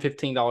 $10,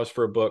 $15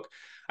 for a book.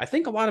 I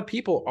think a lot of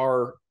people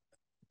are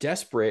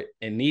desperate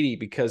and needy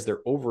because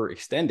they're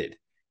overextended.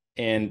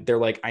 and they're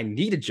like, I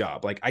need a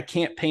job. Like, I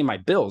can't pay my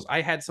bills.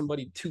 I had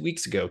somebody 2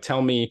 weeks ago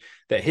tell me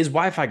that his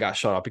Wi-Fi got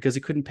shut off because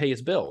he couldn't pay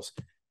his bills.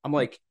 I'm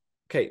like,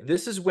 okay,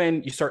 this is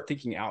when you start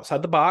thinking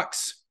outside the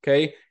box,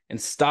 okay, and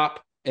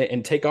stop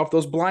and take off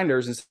those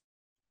blinders and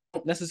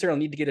don't necessarily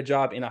need to get a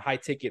job in a high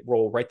ticket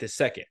role right this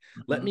second.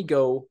 Let me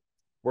go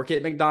work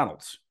at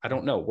McDonald's. I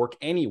don't know, work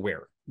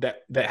anywhere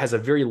that has a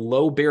very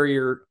low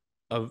barrier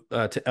of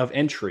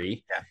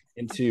entry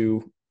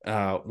into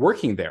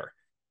working there.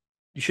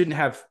 You shouldn't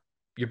have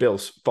your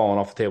bills falling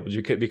off the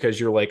table because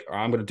you're like, oh,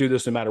 I'm going to do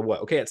this no matter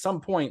what. Okay, at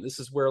some point, this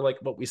is where, like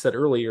what we said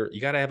earlier, you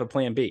got to have a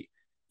plan B.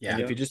 Yeah.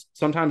 And if you just,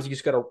 sometimes you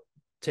just got to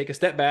take a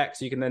step back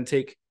so you can then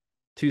take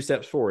 2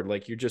 steps forward.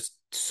 Like, you're just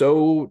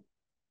so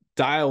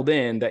dialed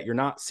in that you're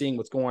not seeing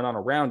what's going on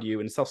around you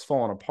and stuff's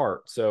falling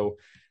apart. So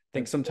I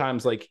think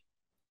sometimes, like,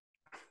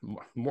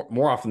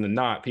 more often than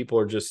not, people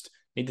are just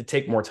need to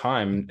take more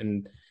time.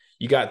 And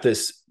you got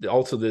this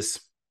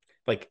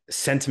like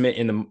sentiment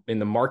in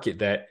the market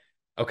that,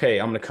 okay,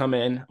 I'm going to come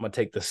in, I'm going to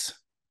take this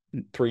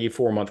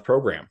 3-4 month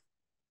program,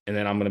 and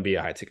then I'm going to be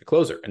a high ticket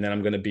closer, and then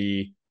I'm going to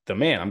be the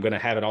man. I'm going to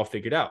have it all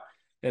figured out.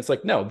 And it's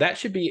like, no, that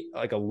should be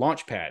like a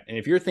launch pad. And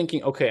if you're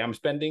thinking, okay, I'm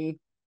spending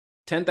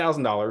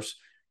 $10,000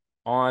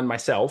 on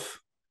myself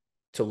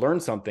to learn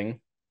something, and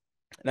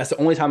that's the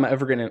only time I'm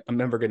ever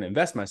going to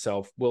invest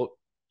myself, well,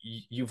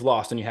 you've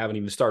lost and you haven't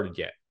even started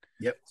yet.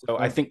 Yep. So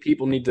I think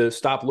people need to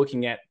stop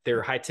looking at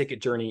their high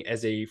ticket journey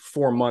as a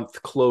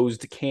 4-month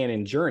closed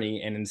canon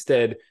journey, and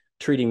instead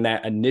treating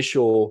that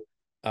initial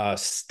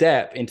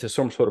step into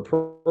some sort of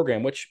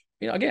program, which,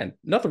 again,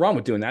 nothing wrong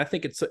with doing that. I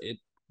think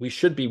we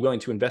should be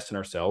willing to invest in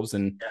ourselves,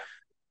 and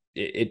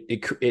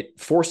it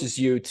forces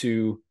you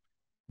to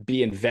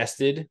be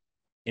invested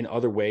in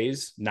other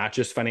ways, not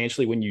just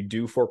financially when you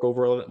do fork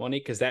over all that money,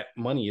 because that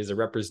money is a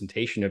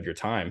representation of your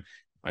time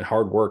and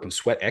hard work and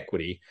sweat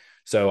equity.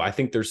 So I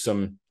think there's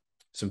some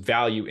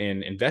value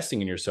in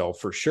investing in yourself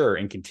for sure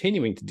and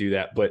continuing to do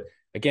that. But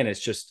again, it's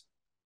just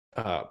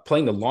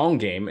playing the long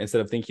game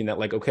instead of thinking that,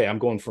 like, okay, I'm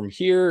going from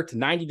here to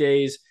 90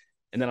 days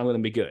and then I'm going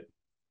to be good,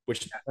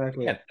 which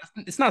again,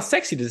 it's not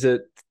sexy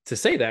to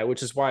say that,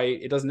 which is why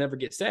it doesn't ever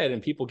get said.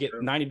 And people get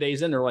 90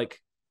 days in, they're like,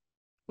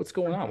 what's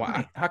going on?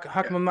 Why? How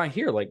come I'm not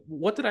here? Like,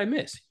 what did I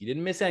miss? You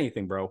didn't miss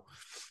anything, bro.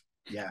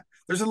 Yeah.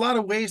 There's a lot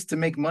of ways to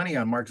make money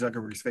on Mark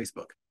Zuckerberg's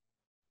Facebook.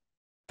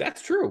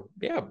 That's true.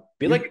 Yeah.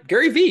 Be like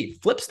Gary Vee,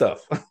 flip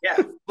stuff. Yeah.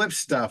 Flip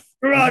stuff.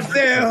 Garage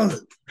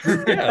sales.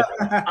 Yeah.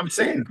 I'm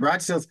saying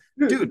garage sales.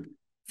 Dude,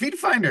 Feed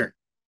Finder.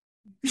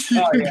 Do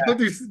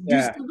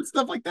stupid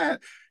stuff like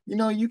that.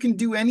 You can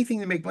do anything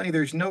to make money.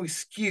 There's no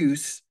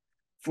excuse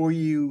for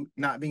you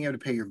not being able to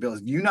pay your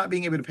bills. You not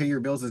being able to pay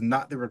your bills is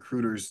not the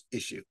recruiter's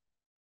issue.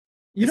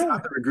 It's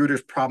not the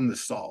recruiter's problem to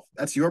solve.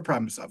 That's your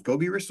problem to solve. Go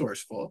be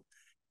resourceful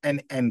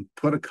and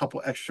put a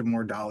couple extra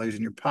more dollars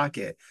in your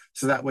pocket,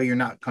 so that way you're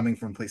not coming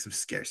from a place of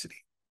scarcity.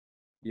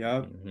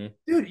 Yeah. Mm-hmm.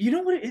 Dude, you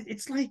know what?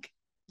 It's like,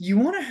 you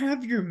want to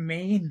have your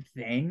main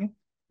thing,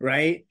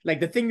 right? Like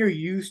the thing you're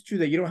used to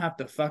that you don't have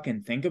to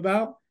fucking think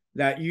about,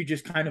 that you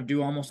just kind of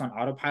do almost on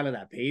autopilot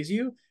that pays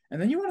you.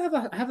 And then you want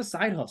to have a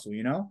side hustle,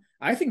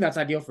 I think that's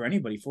ideal for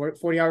anybody.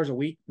 40 hours a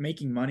week,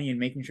 making money and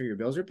making sure your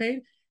bills are paid,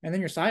 and then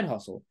your side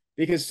hustle.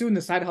 Because soon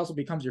the side hustle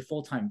becomes your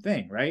full-time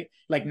thing, right?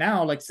 Like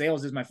now, like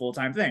sales is my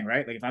full-time thing,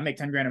 right? Like if I make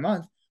 10 grand a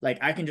month, like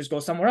I can just go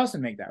somewhere else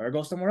and make that, or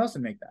go somewhere else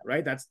and make that,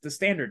 right? That's the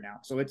standard now.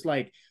 So it's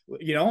like,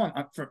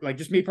 for like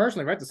just me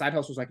personally, right? The side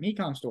hustle is like an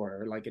e-com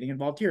store, or like getting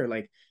involved here.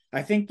 Like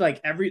I think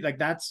like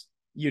that's,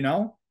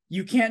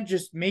 you can't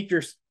just make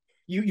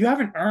you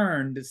haven't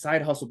earned the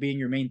side hustle being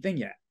your main thing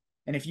yet.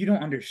 And if you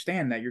don't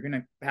understand that, you're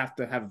going to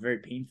have a very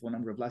painful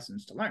number of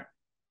lessons to learn,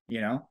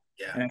 Yeah.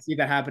 And I see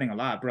that happening a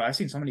lot, bro. I've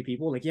seen so many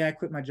people like, I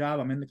quit my job.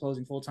 I'm in the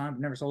closing full time. I've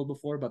never sold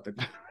before, but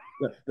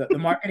the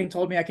marketing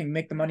told me I can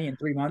make the money in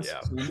 3 months. Yeah.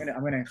 So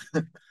I'm gonna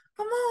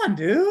come on,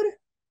 dude.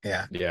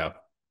 Yeah. Yeah.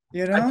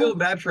 I feel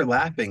bad for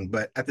laughing,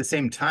 but at the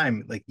same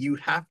time, like, you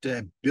have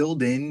to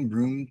build in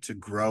room to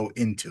grow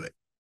into it.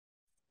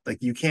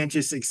 Like, you can't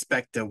just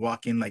expect to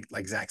walk in, like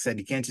Zach said,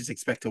 you can't just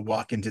expect to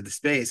walk into the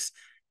space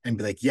and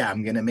be like,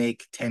 I'm gonna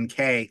make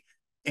 10K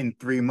in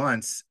 3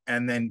 months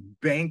and then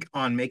bank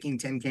on making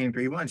 10K in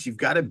 3 months. You've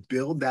got to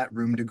build that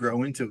room to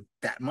grow into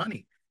that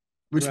money,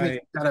 which means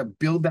you've got to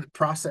build that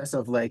process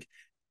of like,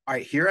 all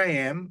right, here I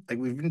am, like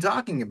we've been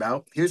talking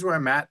about, here's where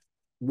I'm at.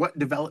 What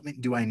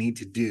development do I need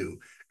to do?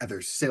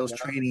 Either sales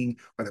training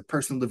or the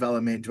personal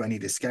development. Do I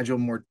need to schedule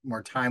more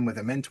time with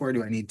a mentor?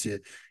 Do I need to,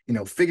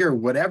 figure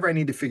whatever I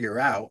need to figure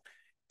out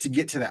to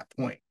get to that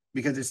point?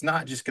 Because it's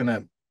not just going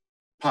to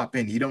pop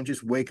in. You don't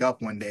just wake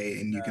up one day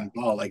and you can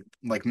ball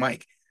like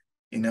Mike.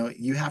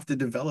 You have to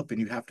develop and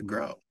you have to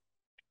grow.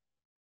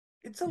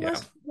 It's a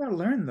lesson you gotta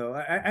learn, though.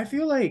 I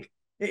feel like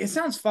it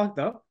sounds fucked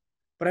up,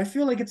 but I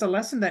feel like it's a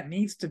lesson that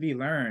needs to be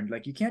learned.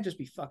 Like, you can't just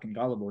be fucking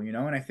gullible, And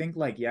I think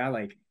like,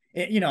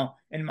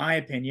 in my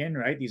opinion,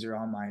 right? These are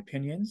all my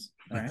opinions,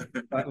 right?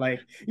 But like,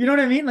 you know what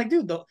I mean? Like,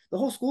 dude, the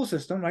whole school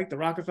system, like the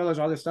Rockefellers,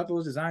 all this stuff, it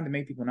was designed to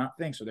make people not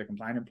think, so they're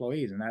compliant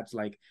employees, and that's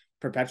like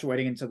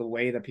perpetuating into the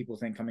way that people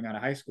think coming out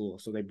of high school.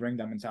 So they bring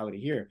that mentality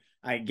here.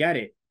 I get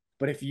it.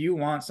 But if you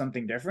want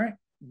something different,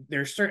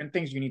 there's certain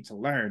things you need to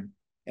learn.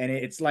 And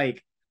it's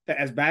like,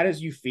 as bad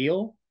as you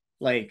feel,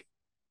 like,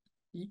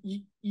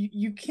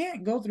 you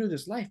can't go through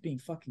this life being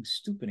fucking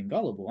stupid and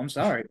gullible. I'm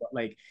sorry, but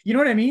like, you know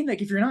what I mean?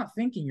 Like, if you're not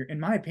thinking, in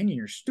my opinion,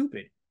 you're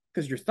stupid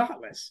because you're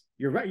thoughtless.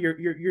 You're right.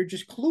 You're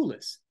just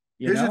clueless.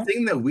 Here's the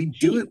thing, though. We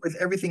do it with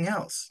everything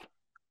else.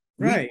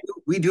 Right.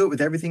 We do it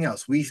with everything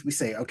else. We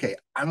say, okay,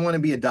 I want to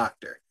be a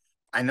doctor.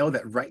 I know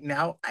that right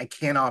now I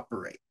can't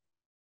operate.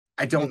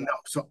 I don't know.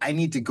 So I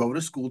need to go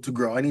to school to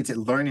grow. I need to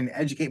learn and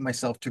educate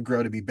myself to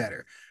grow, to be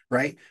better.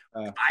 Right.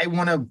 I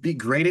want to be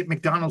great at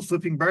McDonald's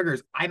flipping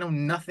burgers. I know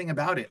nothing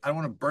about it. I don't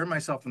want to burn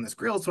myself on this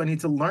grill. So I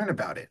need to learn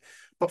about it.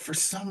 But for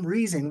some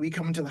reason, we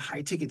come into the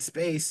high ticket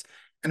space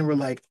and we're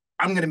like,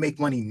 I'm going to make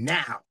money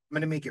now. I'm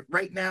going to make it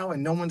right now.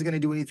 And no one's going to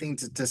do anything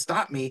to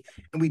stop me.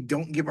 And we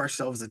don't give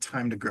ourselves the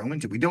time to grow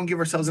into. We don't give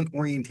ourselves an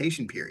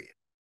orientation period.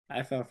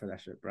 I fell for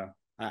that shit, bro.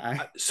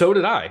 So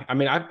did I.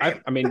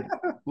 I mean,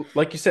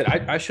 like you said,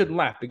 I shouldn't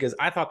laugh because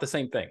I thought the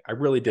same thing. I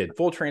really did.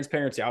 Full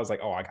transparency. I was like,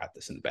 oh, I got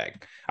this in the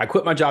bag. I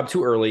quit my job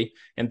too early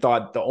and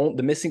thought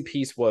the missing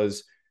piece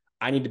was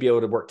I need to be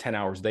able to work 10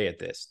 hours a day at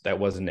this. That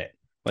wasn't it.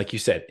 Like you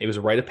said, it was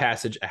a rite of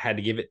passage. I had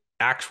to give it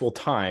actual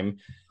time.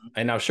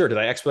 And now, sure, did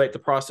I expedite the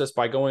process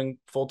by going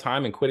full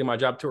time and quitting my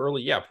job too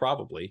early? Yeah,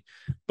 probably.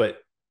 But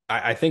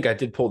I think I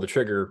did pull the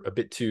trigger a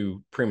bit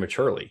too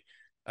prematurely.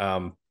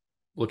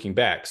 Looking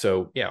back.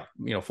 So yeah,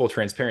 full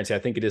transparency. I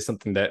think it is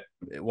something that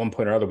at one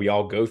point or other we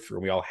all go through.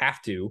 We all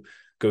have to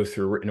go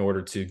through in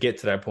order to get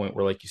to that point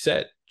where, like you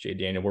said, Jay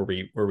Daniel, where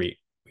we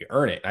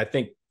earn it. I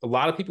think a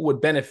lot of people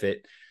would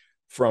benefit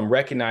from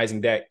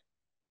recognizing that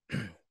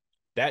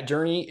that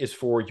journey is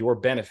for your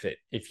benefit.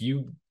 If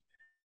you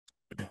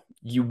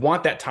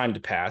want that time to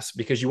pass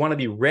because you want to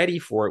be ready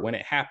for it when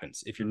it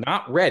happens. If you're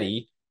not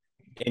ready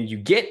and you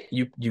get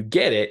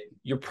it,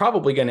 you're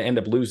probably going to end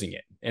up losing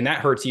it. And that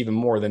hurts even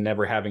more than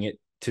never having it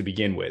to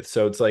begin with.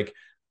 So it's like,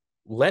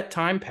 let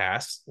time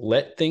pass,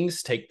 let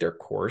things take their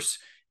course,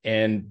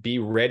 and be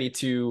ready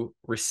to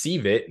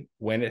receive it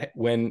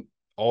when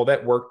all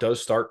that work does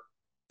start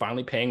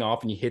finally paying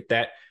off and you hit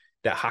that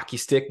hockey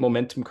stick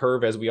momentum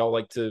curve, as we all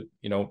like to,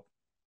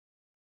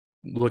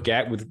 look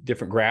at with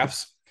different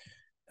graphs.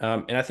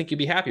 And I think you'd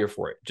be happier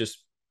for it.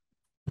 Just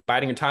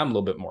biding your time a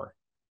little bit more.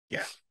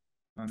 Yeah.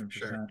 100%.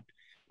 Sure.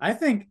 I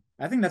think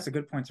that's a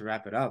good point to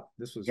wrap it up.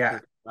 This was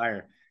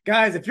fire.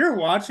 Guys, if you're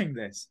watching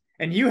this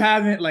and you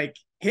haven't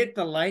hit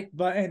the like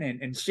button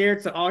and share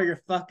to all your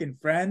fucking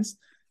friends,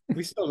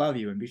 we still love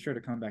you and be sure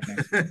to come back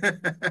next week.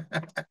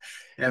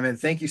 Yeah, man.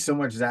 Thank you so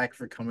much, Zach,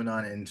 for coming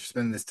on and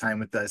spending this time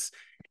with us.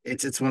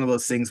 It's one of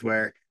those things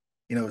where,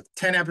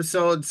 10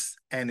 episodes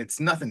and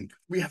it's nothing.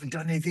 We haven't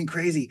done anything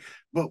crazy,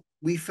 but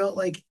we felt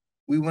like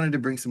we wanted to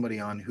bring somebody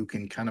on who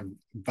can kind of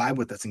vibe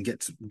with us and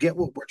get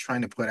what we're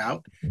trying to put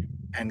out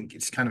and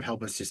just kind of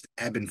help us just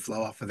ebb and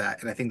flow off of that.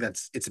 And I think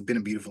it's been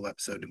a beautiful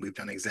episode and we've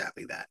done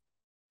exactly that.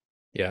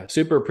 Yeah.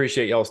 Super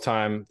appreciate y'all's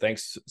time.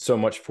 Thanks so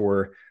much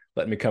for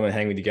letting me come and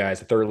hang with you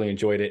guys. I thoroughly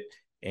enjoyed it.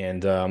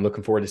 And I'm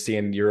looking forward to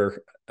seeing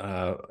your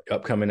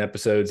upcoming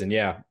episodes. And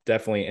yeah,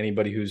 definitely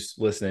anybody who's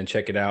listening,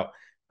 check it out.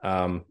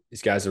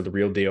 These guys are the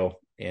real deal.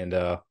 And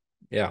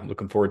yeah, I'm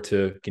looking forward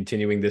to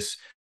continuing this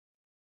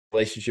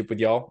relationship with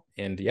y'all.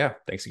 And yeah,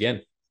 thanks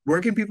again. Where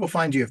can people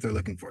find you if they're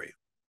looking for you?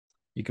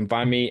 You can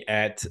find me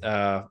at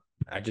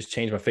I just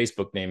changed my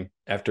Facebook name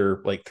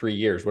after 3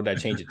 years. What did I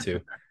change it to?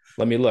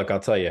 Let me look, I'll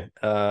tell you.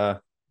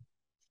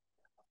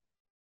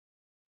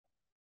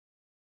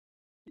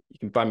 You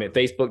can find me at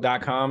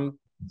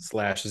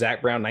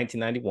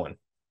facebook.com/ZachBrown1991.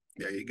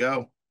 There you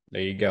go.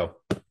 There you go.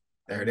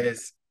 There it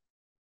is.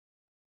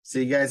 So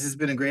you guys, this has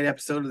been a great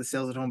episode of the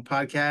Sales at Home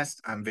podcast.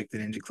 I'm Vic the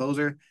Ninja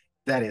Closer.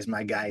 That is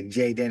my guy,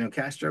 Jay Daniel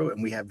Castro.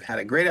 And we have had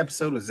a great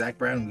episode with Zach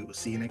Brown. And we will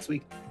see you next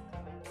week.